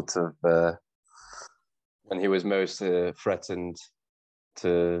sort of when he was most threatened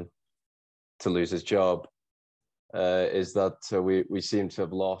to lose his job, is that we seem to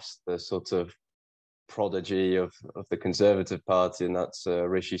have lost the sort of prodigy of the Conservative Party, and that's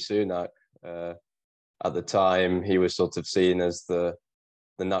Rishi Sunak. At the time, he was sort of seen as the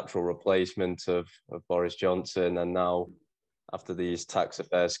natural replacement of Boris Johnson, and now after these tax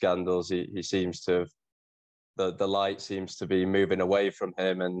affair scandals, he seems to have, the light seems to be moving away from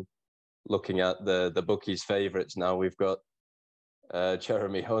him. And looking at the bookies' favourites now, we've got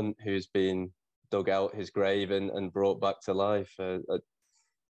Jeremy Hunt, who's been dug out his grave and brought back to life.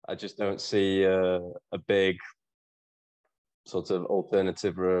 I just don't see a big sort of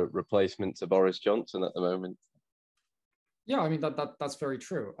alternative replacement to Boris Johnson at the moment. Yeah, I mean that's very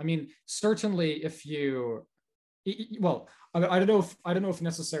true. I mean, certainly if you, well, I don't know if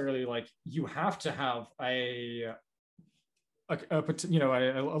necessarily like you have to have a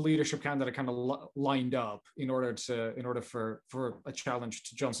leadership candidate kind of lined up in order for a challenge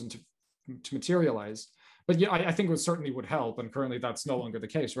to Johnson to materialize. But yeah, I think it certainly would help, and currently that's no longer the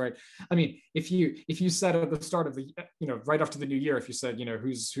case, right? I mean, if you said at the start of the, right after the new year, if you said,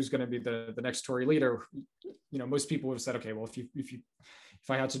 who's going to be the next Tory leader, most people would have said, okay, well, if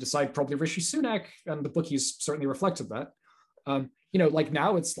I had to decide, probably Rishi Sunak, and the bookies certainly reflected that. Like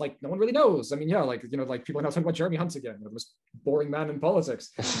now it's like no one really knows. I mean, yeah, like people are now talking about Jeremy Hunt again, the most boring man in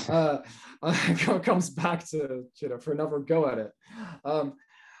politics, comes back to for another go at it.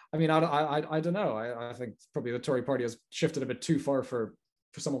 I mean, I don't know. I think probably the Tory party has shifted a bit too far for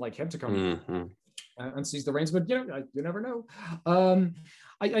someone like him to come and seize the reins. But you never know.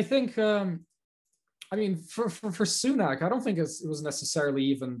 I think. I mean, for Sunak, I don't think it was necessarily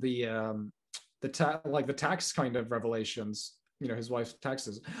even the tax kind of revelations. His wife's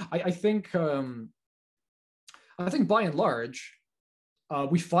taxes. I think by and large,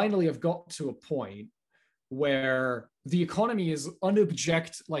 we finally have got to a point where the economy is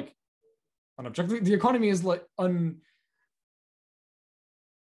unobjectively, the economy is like the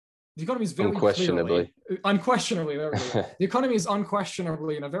economy is very unquestionably there we go. The economy is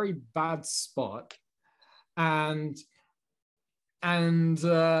unquestionably in a very bad spot, and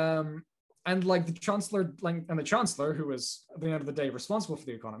like the chancellor, who is at the end of the day responsible for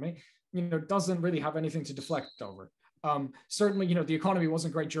the economy, doesn't really have anything to deflect over. Certainly, the economy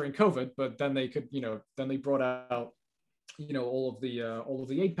wasn't great during COVID, but then they could, then they brought out, all of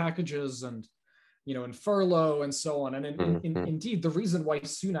the aid packages and, and furlough and so on. And indeed, the reason why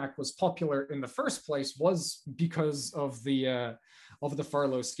Sunak was popular in the first place was because of the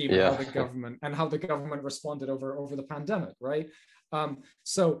furlough scheme, and how the government responded over the pandemic, right?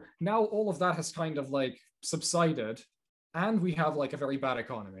 So now all of that has kind of like subsided, and we have like a very bad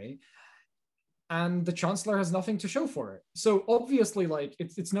economy, and the chancellor has nothing to show for it. So obviously, like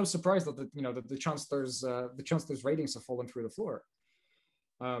it's no surprise that the chancellor's ratings have fallen through the floor.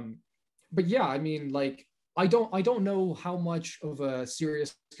 But yeah, I mean, like I don't know how much of a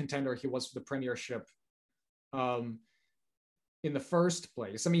serious contender he was for the premiership in the first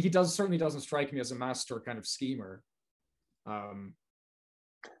place. I mean, he certainly doesn't strike me as a master kind of schemer.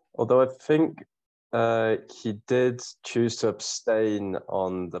 Although I think he did choose to abstain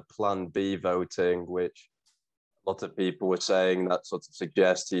on the Plan B voting, which a lot of people were saying that sort of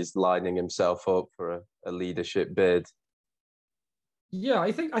suggests he's lining himself up for a leadership bid. Yeah,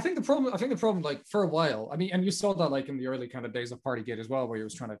 I think the problem, like for a while, I mean, and you saw that like in the early kind of days of Partygate as well, where he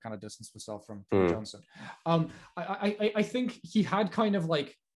was trying to kind of distance himself from Johnson. I think he had kind of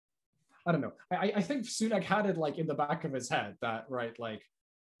like, I don't know. I think Sunak had it like in the back of his head that, right, like,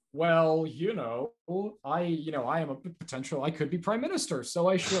 well, I am a potential, I could be prime minister. So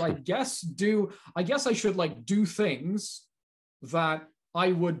I should, I guess I should like do things that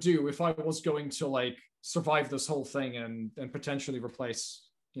I would do if I was going to like survive this whole thing and potentially replace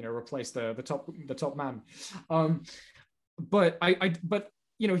the top man. but but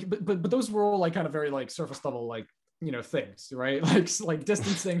but those were all like kind of very like surface level like things, right? Like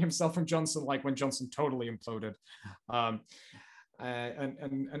distancing himself from Johnson, like when Johnson totally imploded,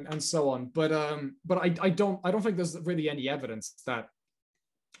 and so on. But I don't think there's really any evidence that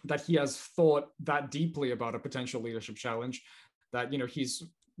he has thought that deeply about a potential leadership challenge, that he's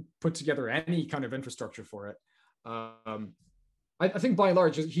put together any kind of infrastructure for it. I think by and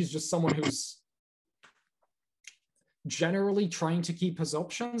large he's just someone who's generally trying to keep his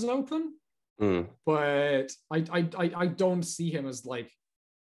options open. But I don't see him as like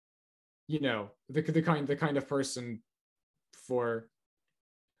the kind of person for.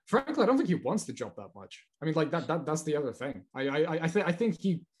 Frankly, I don't think he wants the job that much. I mean, like that's the other thing. I think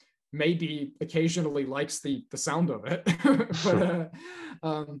he maybe occasionally likes the sound of it,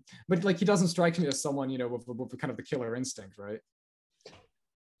 but like he doesn't strike me as someone with kind of the killer instinct, right?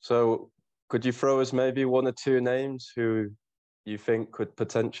 So could you throw us maybe one or two names who you think could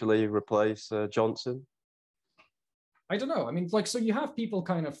potentially replace Johnson? I don't know. I mean, like, so you have people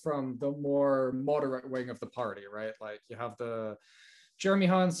kind of from the more moderate wing of the party, right? Like you have the Jeremy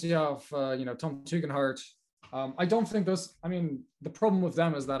Hunt, you have Tom Tugendhat. I don't think those. I mean, the problem with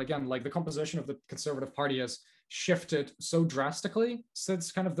them is that again, like the composition of the Conservative Party has shifted so drastically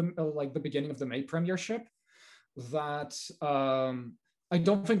since kind of the beginning of the May premiership that I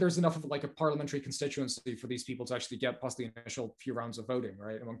don't think there's enough of like a parliamentary constituency for these people to actually get past the initial few rounds of voting,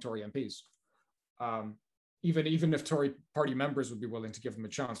 right, among Tory MPs. Even if Tory party members would be willing to give them a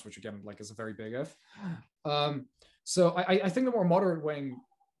chance, which again, like, is a very big if. So I think the more moderate wing,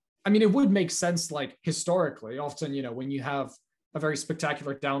 I mean, it would make sense, like historically, often, when you have a very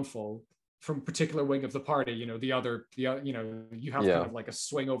spectacular downfall from a particular wing of the party, you have kind of like a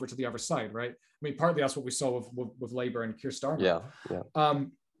swing over to the other side, right? I mean, partly that's what we saw with Labour and Keir Starmer. Yeah.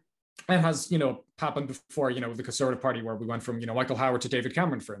 And has happened before, with the Conservative Party, where we went from Michael Howard to David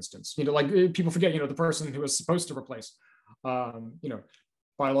Cameron, for instance. Like people forget, the person who was supposed to replace,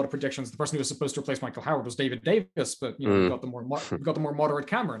 by a lot of predictions, the person who was supposed to replace Michael Howard was David Davis, but we got the more moderate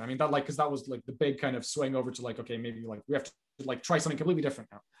Cameron. I mean, that, like, because that was like the big kind of swing over to like, okay, maybe like we have to like try something completely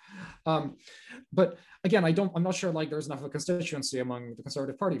different now. But again, I'm not sure like there's enough of a constituency among the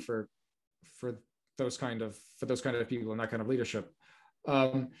Conservative Party for those kind of people and that kind of leadership.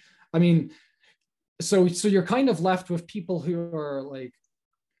 I mean, so you're kind of left with people who are like,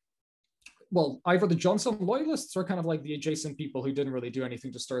 well, either the Johnson loyalists or kind of like the adjacent people who didn't really do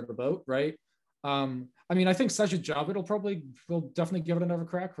anything to stir the boat, right? I mean, I think Sajid Javid will definitely give it another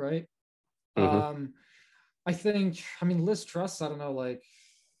crack, right? Mm-hmm. I think, Liz Truss, I don't know, like,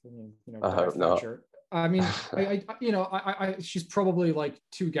 I hope not. I mean, I she's probably like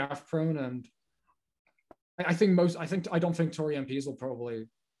too gaffe prone, and I don't think Tory MPs will probably.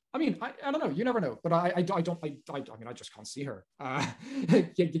 I mean, I don't know. You never know, but I mean, I just can't see her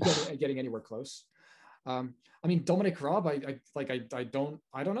getting anywhere close. I mean, Dominic Raab, I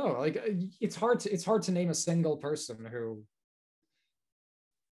don't know. Like, it's hard to name a single person who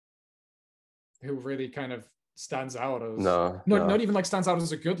really kind of stands out as not even like stands out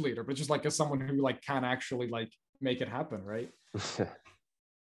as a good leader, but just like as someone who like can actually like make it happen, right?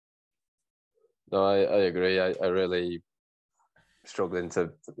 No, I agree. I really struggling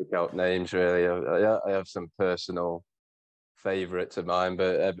to pick out names, really. I have some personal favorites of mine,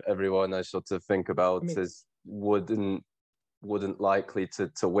 but everyone I sort of think about is wouldn't likely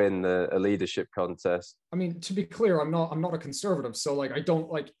to win a leadership contest. I mean, to be clear, I'm not a conservative, so like I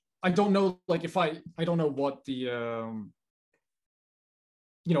don't know like if I don't know what the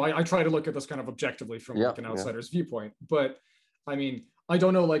I try to look at this kind of objectively from like an outsider's viewpoint, but I mean, I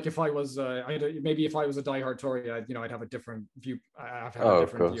don't know, like if I was maybe if I was a diehard Tory, I'd have a different view. I'd have a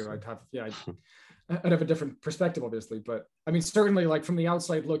different view. I'd have a different perspective, obviously. But I mean, certainly, like from the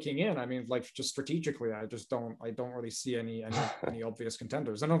outside looking in, I mean, like just strategically, I don't really see any obvious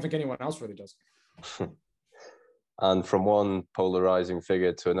contenders. I don't think anyone else really does. And from one polarizing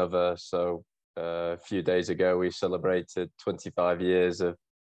figure to another, so a few days ago we celebrated 25 years of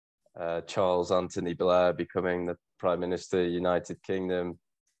Charles Anthony Blair becoming the Prime Minister of the United Kingdom.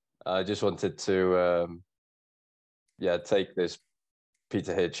 I just wanted to take this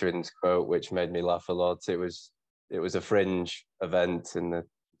Peter Hitchens quote, which made me laugh a lot. It was a fringe event in the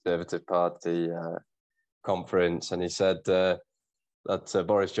Conservative Party conference, and he said that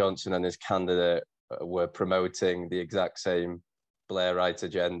Boris Johnson and his candidate were promoting the exact same Blairite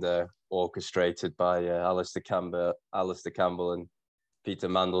agenda orchestrated by Alistair Campbell and Peter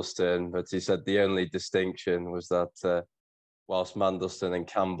Mandelston, but he said the only distinction was that whilst Mandelston and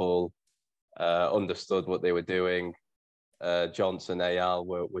Campbell understood what they were doing, Johnson et al.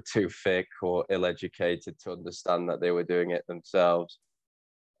 Were too thick or ill-educated to understand that they were doing it themselves.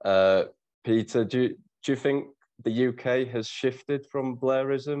 Peter, do you think the UK has shifted from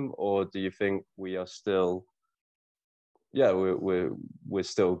Blairism, or do you think we are still, yeah, we're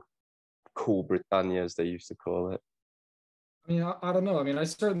still cool Britannia, as they used to call it? I mean, I don't know. I mean, I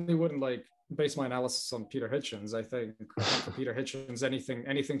certainly wouldn't like base my analysis on Peter Hitchens. I think for Peter Hitchens,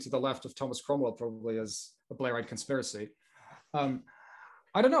 anything to the left of Thomas Cromwell probably is a Blairite conspiracy. I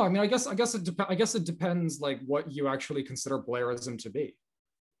don't know. I mean, I guess it depends like what you actually consider Blairism to be.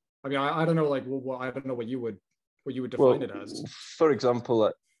 I mean, I don't know. Like, well, I don't know what you would define it as. For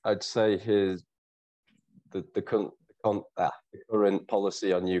example, I'd say the current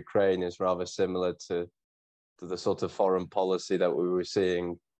policy on Ukraine is rather similar to the sort of foreign policy that we were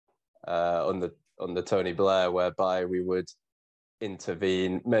seeing under Tony Blair, whereby we would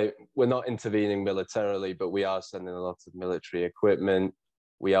intervene. We're not intervening militarily, but we are sending a lot of military equipment.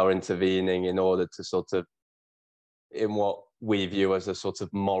 We are intervening in order to sort of, in what we view as a sort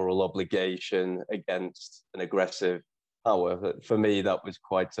of moral obligation against an aggressive power. For me, that was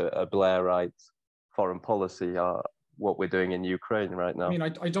quite a Blairite foreign policy, what we're doing in Ukraine right now. I mean,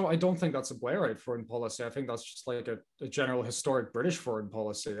 I don't think that's a Blairite foreign policy. I think that's just like a general historic British foreign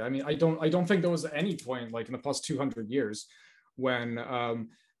policy. I mean, I don't think there was any point like in the past 200 years when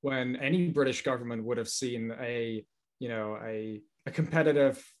any British government would have seen a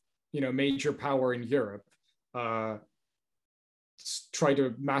competitive, major power in Europe try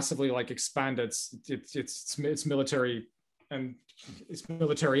to massively like expand its military and its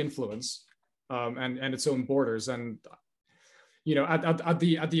military influence and its own borders, and at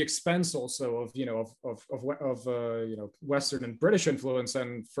the expense also of Western and British influence,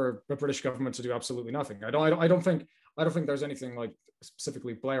 and for the British government to do absolutely nothing. I don't think there's anything like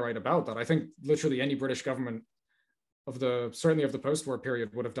specifically Blairite about that. I think literally any British government certainly of the post-war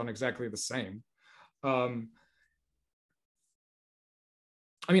period would have done exactly the same.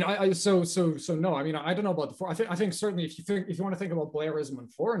 I mean, no. I mean, I don't know about I think certainly if you want to think about Blairism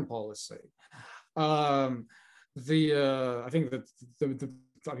and foreign policy, I think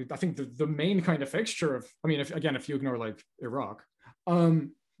the main kind of fixture of, I mean, if you ignore like Iraq,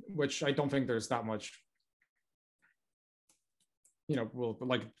 which I don't think there's that much, well,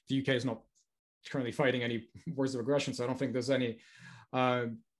 like the UK is not currently fighting any wars of aggression, so I don't think there's any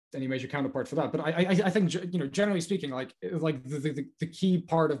major counterpart for that. But I think, generally speaking, like the key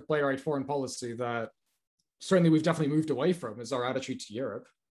part of Blairite foreign policy that certainly we've definitely moved away from is our attitude to Europe.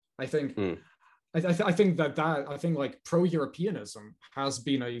 I think I think like pro-Europeanism has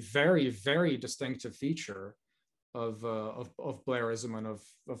been a very, very distinctive feature of Blairism and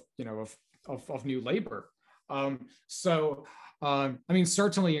of New Labour. I mean,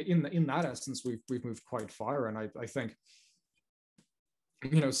 certainly in that essence, we've moved quite far, and I think,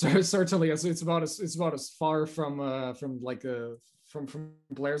 certainly it's about as far from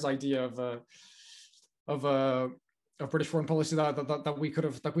Blair's idea of British foreign policy that we could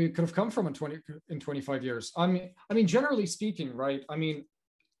have come from in 25 years. I mean, generally speaking, right? I mean,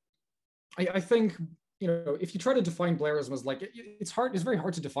 I think, if you try to define Blairism as like, it's very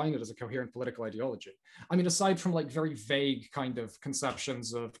hard to define it as a coherent political ideology. I mean, aside from like very vague kind of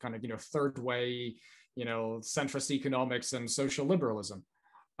conceptions of kind of, third way, centrist economics and social liberalism.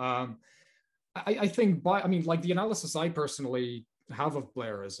 I think like the analysis I personally have of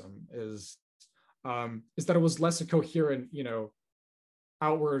Blairism is that it was less a coherent,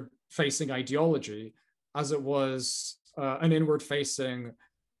 outward facing ideology as it was an inward facing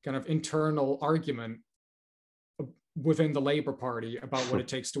kind of internal argument within the Labour Party about what it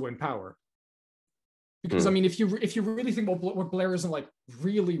takes to win power. Because I mean, if you really think about what Blairism like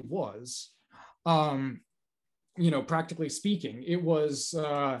really was, practically speaking, it was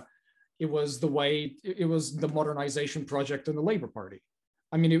the modernization project in the Labour Party.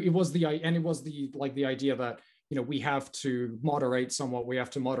 I mean, it was the idea that, we have to moderate somewhat, we have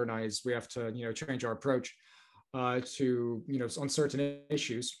to modernize, we have to, change our approach to, on certain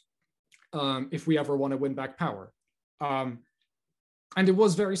issues if we ever want to win back power. And it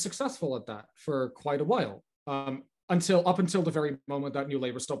was very successful at that for quite a while, up until the very moment that New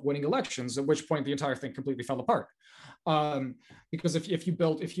Labour stopped winning elections, at which point the entire thing completely fell apart. Because if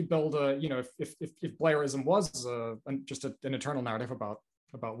Blairism was just an internal narrative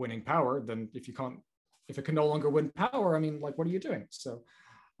about winning power, then if it can no longer win power, I mean, like, what are you doing? So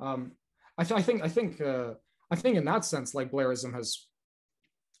I think in that sense, like, Blairism has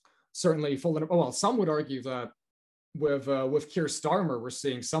certainly fallen. Well, some would argue that with Keir Starmer, we're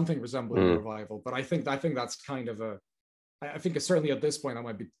seeing something resembling a revival, but I think that's kind of I think certainly at this point that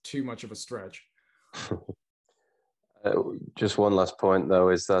might be too much of a stretch. Just one last point, though,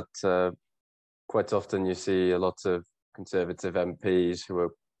 is that quite often you see a lot of Conservative MPs who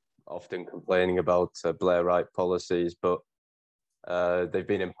are often complaining about Blairite policies, but they've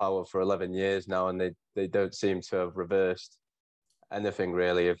been in power for 11 years now, and they don't seem to have reversed anything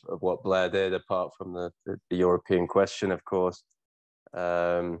really of what Blair did, apart from the European question, of course.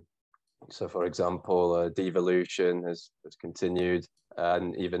 So, for example, devolution has continued,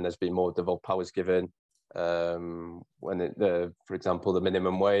 and even there's been more devolved powers given. For example, the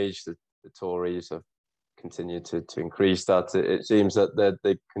minimum wage, the Tories have continued to increase that. It seems that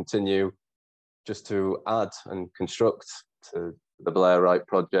they continue just to add and construct to the Blairite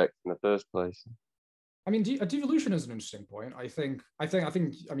project in the first place. I mean, devolution is an interesting point. I think. I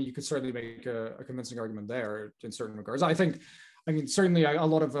mean, you could certainly make a convincing argument there in certain regards. I mean, certainly a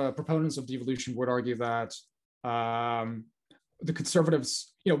lot of proponents of devolution would argue that the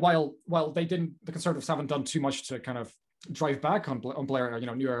Conservatives, while the Conservatives haven't done too much to kind of drive back on Blair,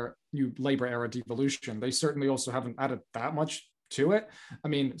 new Labour era devolution, they certainly also haven't added that much to it. I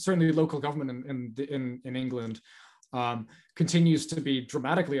mean, certainly local government in England continues to be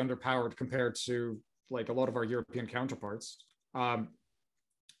dramatically underpowered compared to like a lot of our European counterparts. I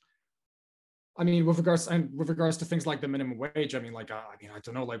mean, with regards to things like the minimum wage, I mean, I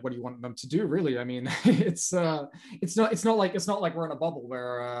don't know, like, what do you want them to do, really? I mean, it's not like we're in a bubble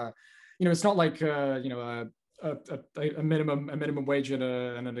where, it's not like a minimum wage and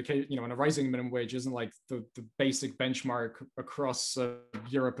a rising minimum wage isn't like the basic benchmark across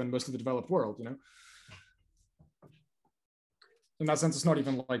Europe and most of the developed world, In that sense, it's not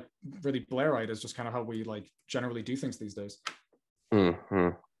even like really Blairite. It's just kind of how we like generally do things these days.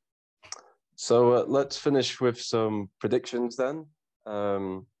 Mm-hmm. So let's finish with some predictions then.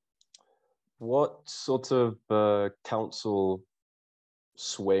 What sort of council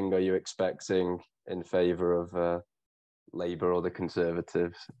swing are you expecting in favour of Labour or the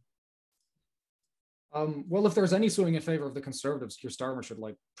Conservatives? Well, if there's any swing in favor of the Conservatives, Keir Starmer should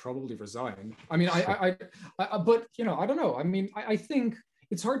probably resign. I mean, but I don't know. I mean, I think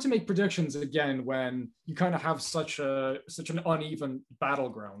it's hard to make predictions again when you kind of have such an uneven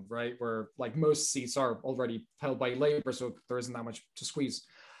battleground, right? Where like most seats are already held by Labour, so there isn't that much to squeeze.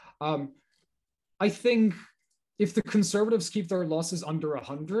 I think if the Conservatives keep their losses under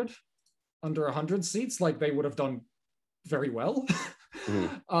 100 seats, like they would have done very well.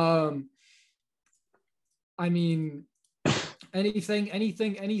 Mm. I mean, anything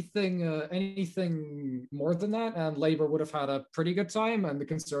more than that, and Labour would have had a pretty good time, and the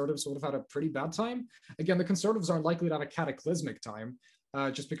Conservatives would have had a pretty bad time. Again, the Conservatives aren't likely to have a cataclysmic time,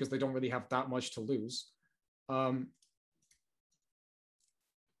 just because they don't really have that much to lose.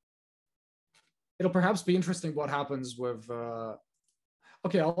 It'll perhaps be interesting what happens with.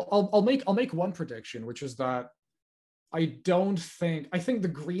 Okay, I'll make one prediction, which is that I think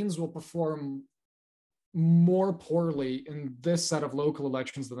the Greens will perform more poorly in this set of local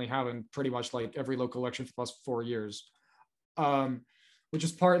elections than they have in pretty much like every local election for the past 4 years, which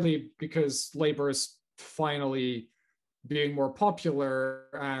is partly because Labour is finally being more popular,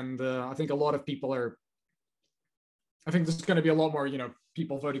 and I think a lot of people I think there's going to be a lot more,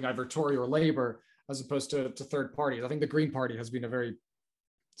 people voting either Tory or Labour as opposed to third parties. I think the Green Party has been a very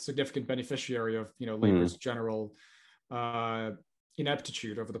significant beneficiary of, Labour's general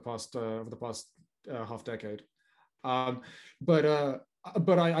ineptitude over the past half decade, but I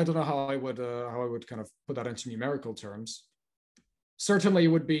don't know how I would kind of put that into numerical terms. Certainly, it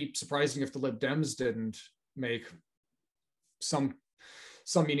would be surprising if the Lib Dems didn't make some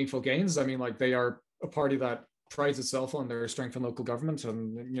meaningful gains. I mean, like, they are a party that prides itself on their strength in local government,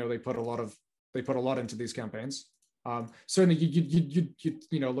 and they put a lot into these campaigns. Certainly,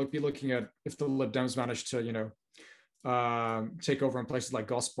 you'd be looking at if the Lib Dems managed to take over in places like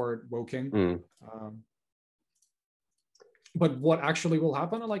Gosport, Woking. But what actually will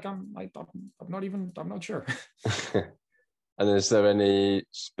happen? Like, I'm not sure. And is there any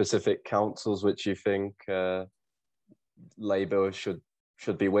specific councils which you think Labour should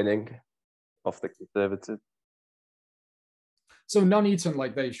be winning off the Conservatives? So Nuneaton,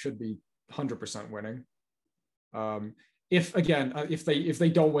 like, they should be 100% winning. If they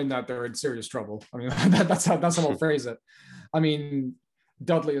don't win that, they're in serious trouble. I mean, that's how I'll phrase it. I mean,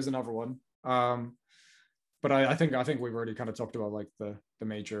 Dudley is another one. But I think we've already kind of talked about like the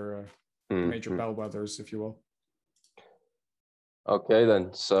major bellwethers, if you will. Okay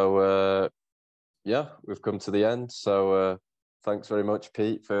then. So we've come to the end. So thanks very much,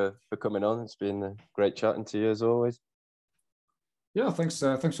 Pete, for coming on. It's been great chatting to you as always. Yeah, thanks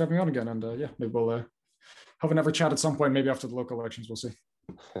for having me on again. And maybe we'll have another chat at some point, maybe after the local elections. We'll see.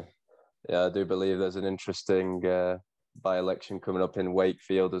 Yeah, I do believe there's an interesting by-election coming up in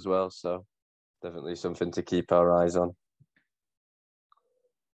Wakefield as well. So definitely something to keep our eyes on.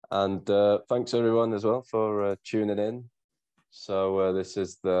 And thanks everyone as well for tuning in. So this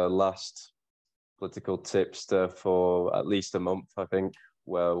is the last political tipster for at least a month, I think,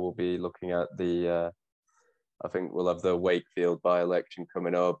 where we'll be looking at the, I think we'll have the Wakefield by-election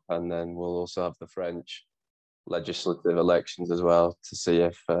coming up, and then we'll also have the French legislative elections as well to see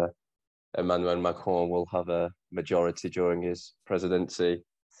if Emmanuel Macron will have a majority during his presidency.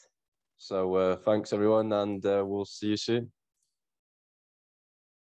 So thanks everyone, and we'll see you soon.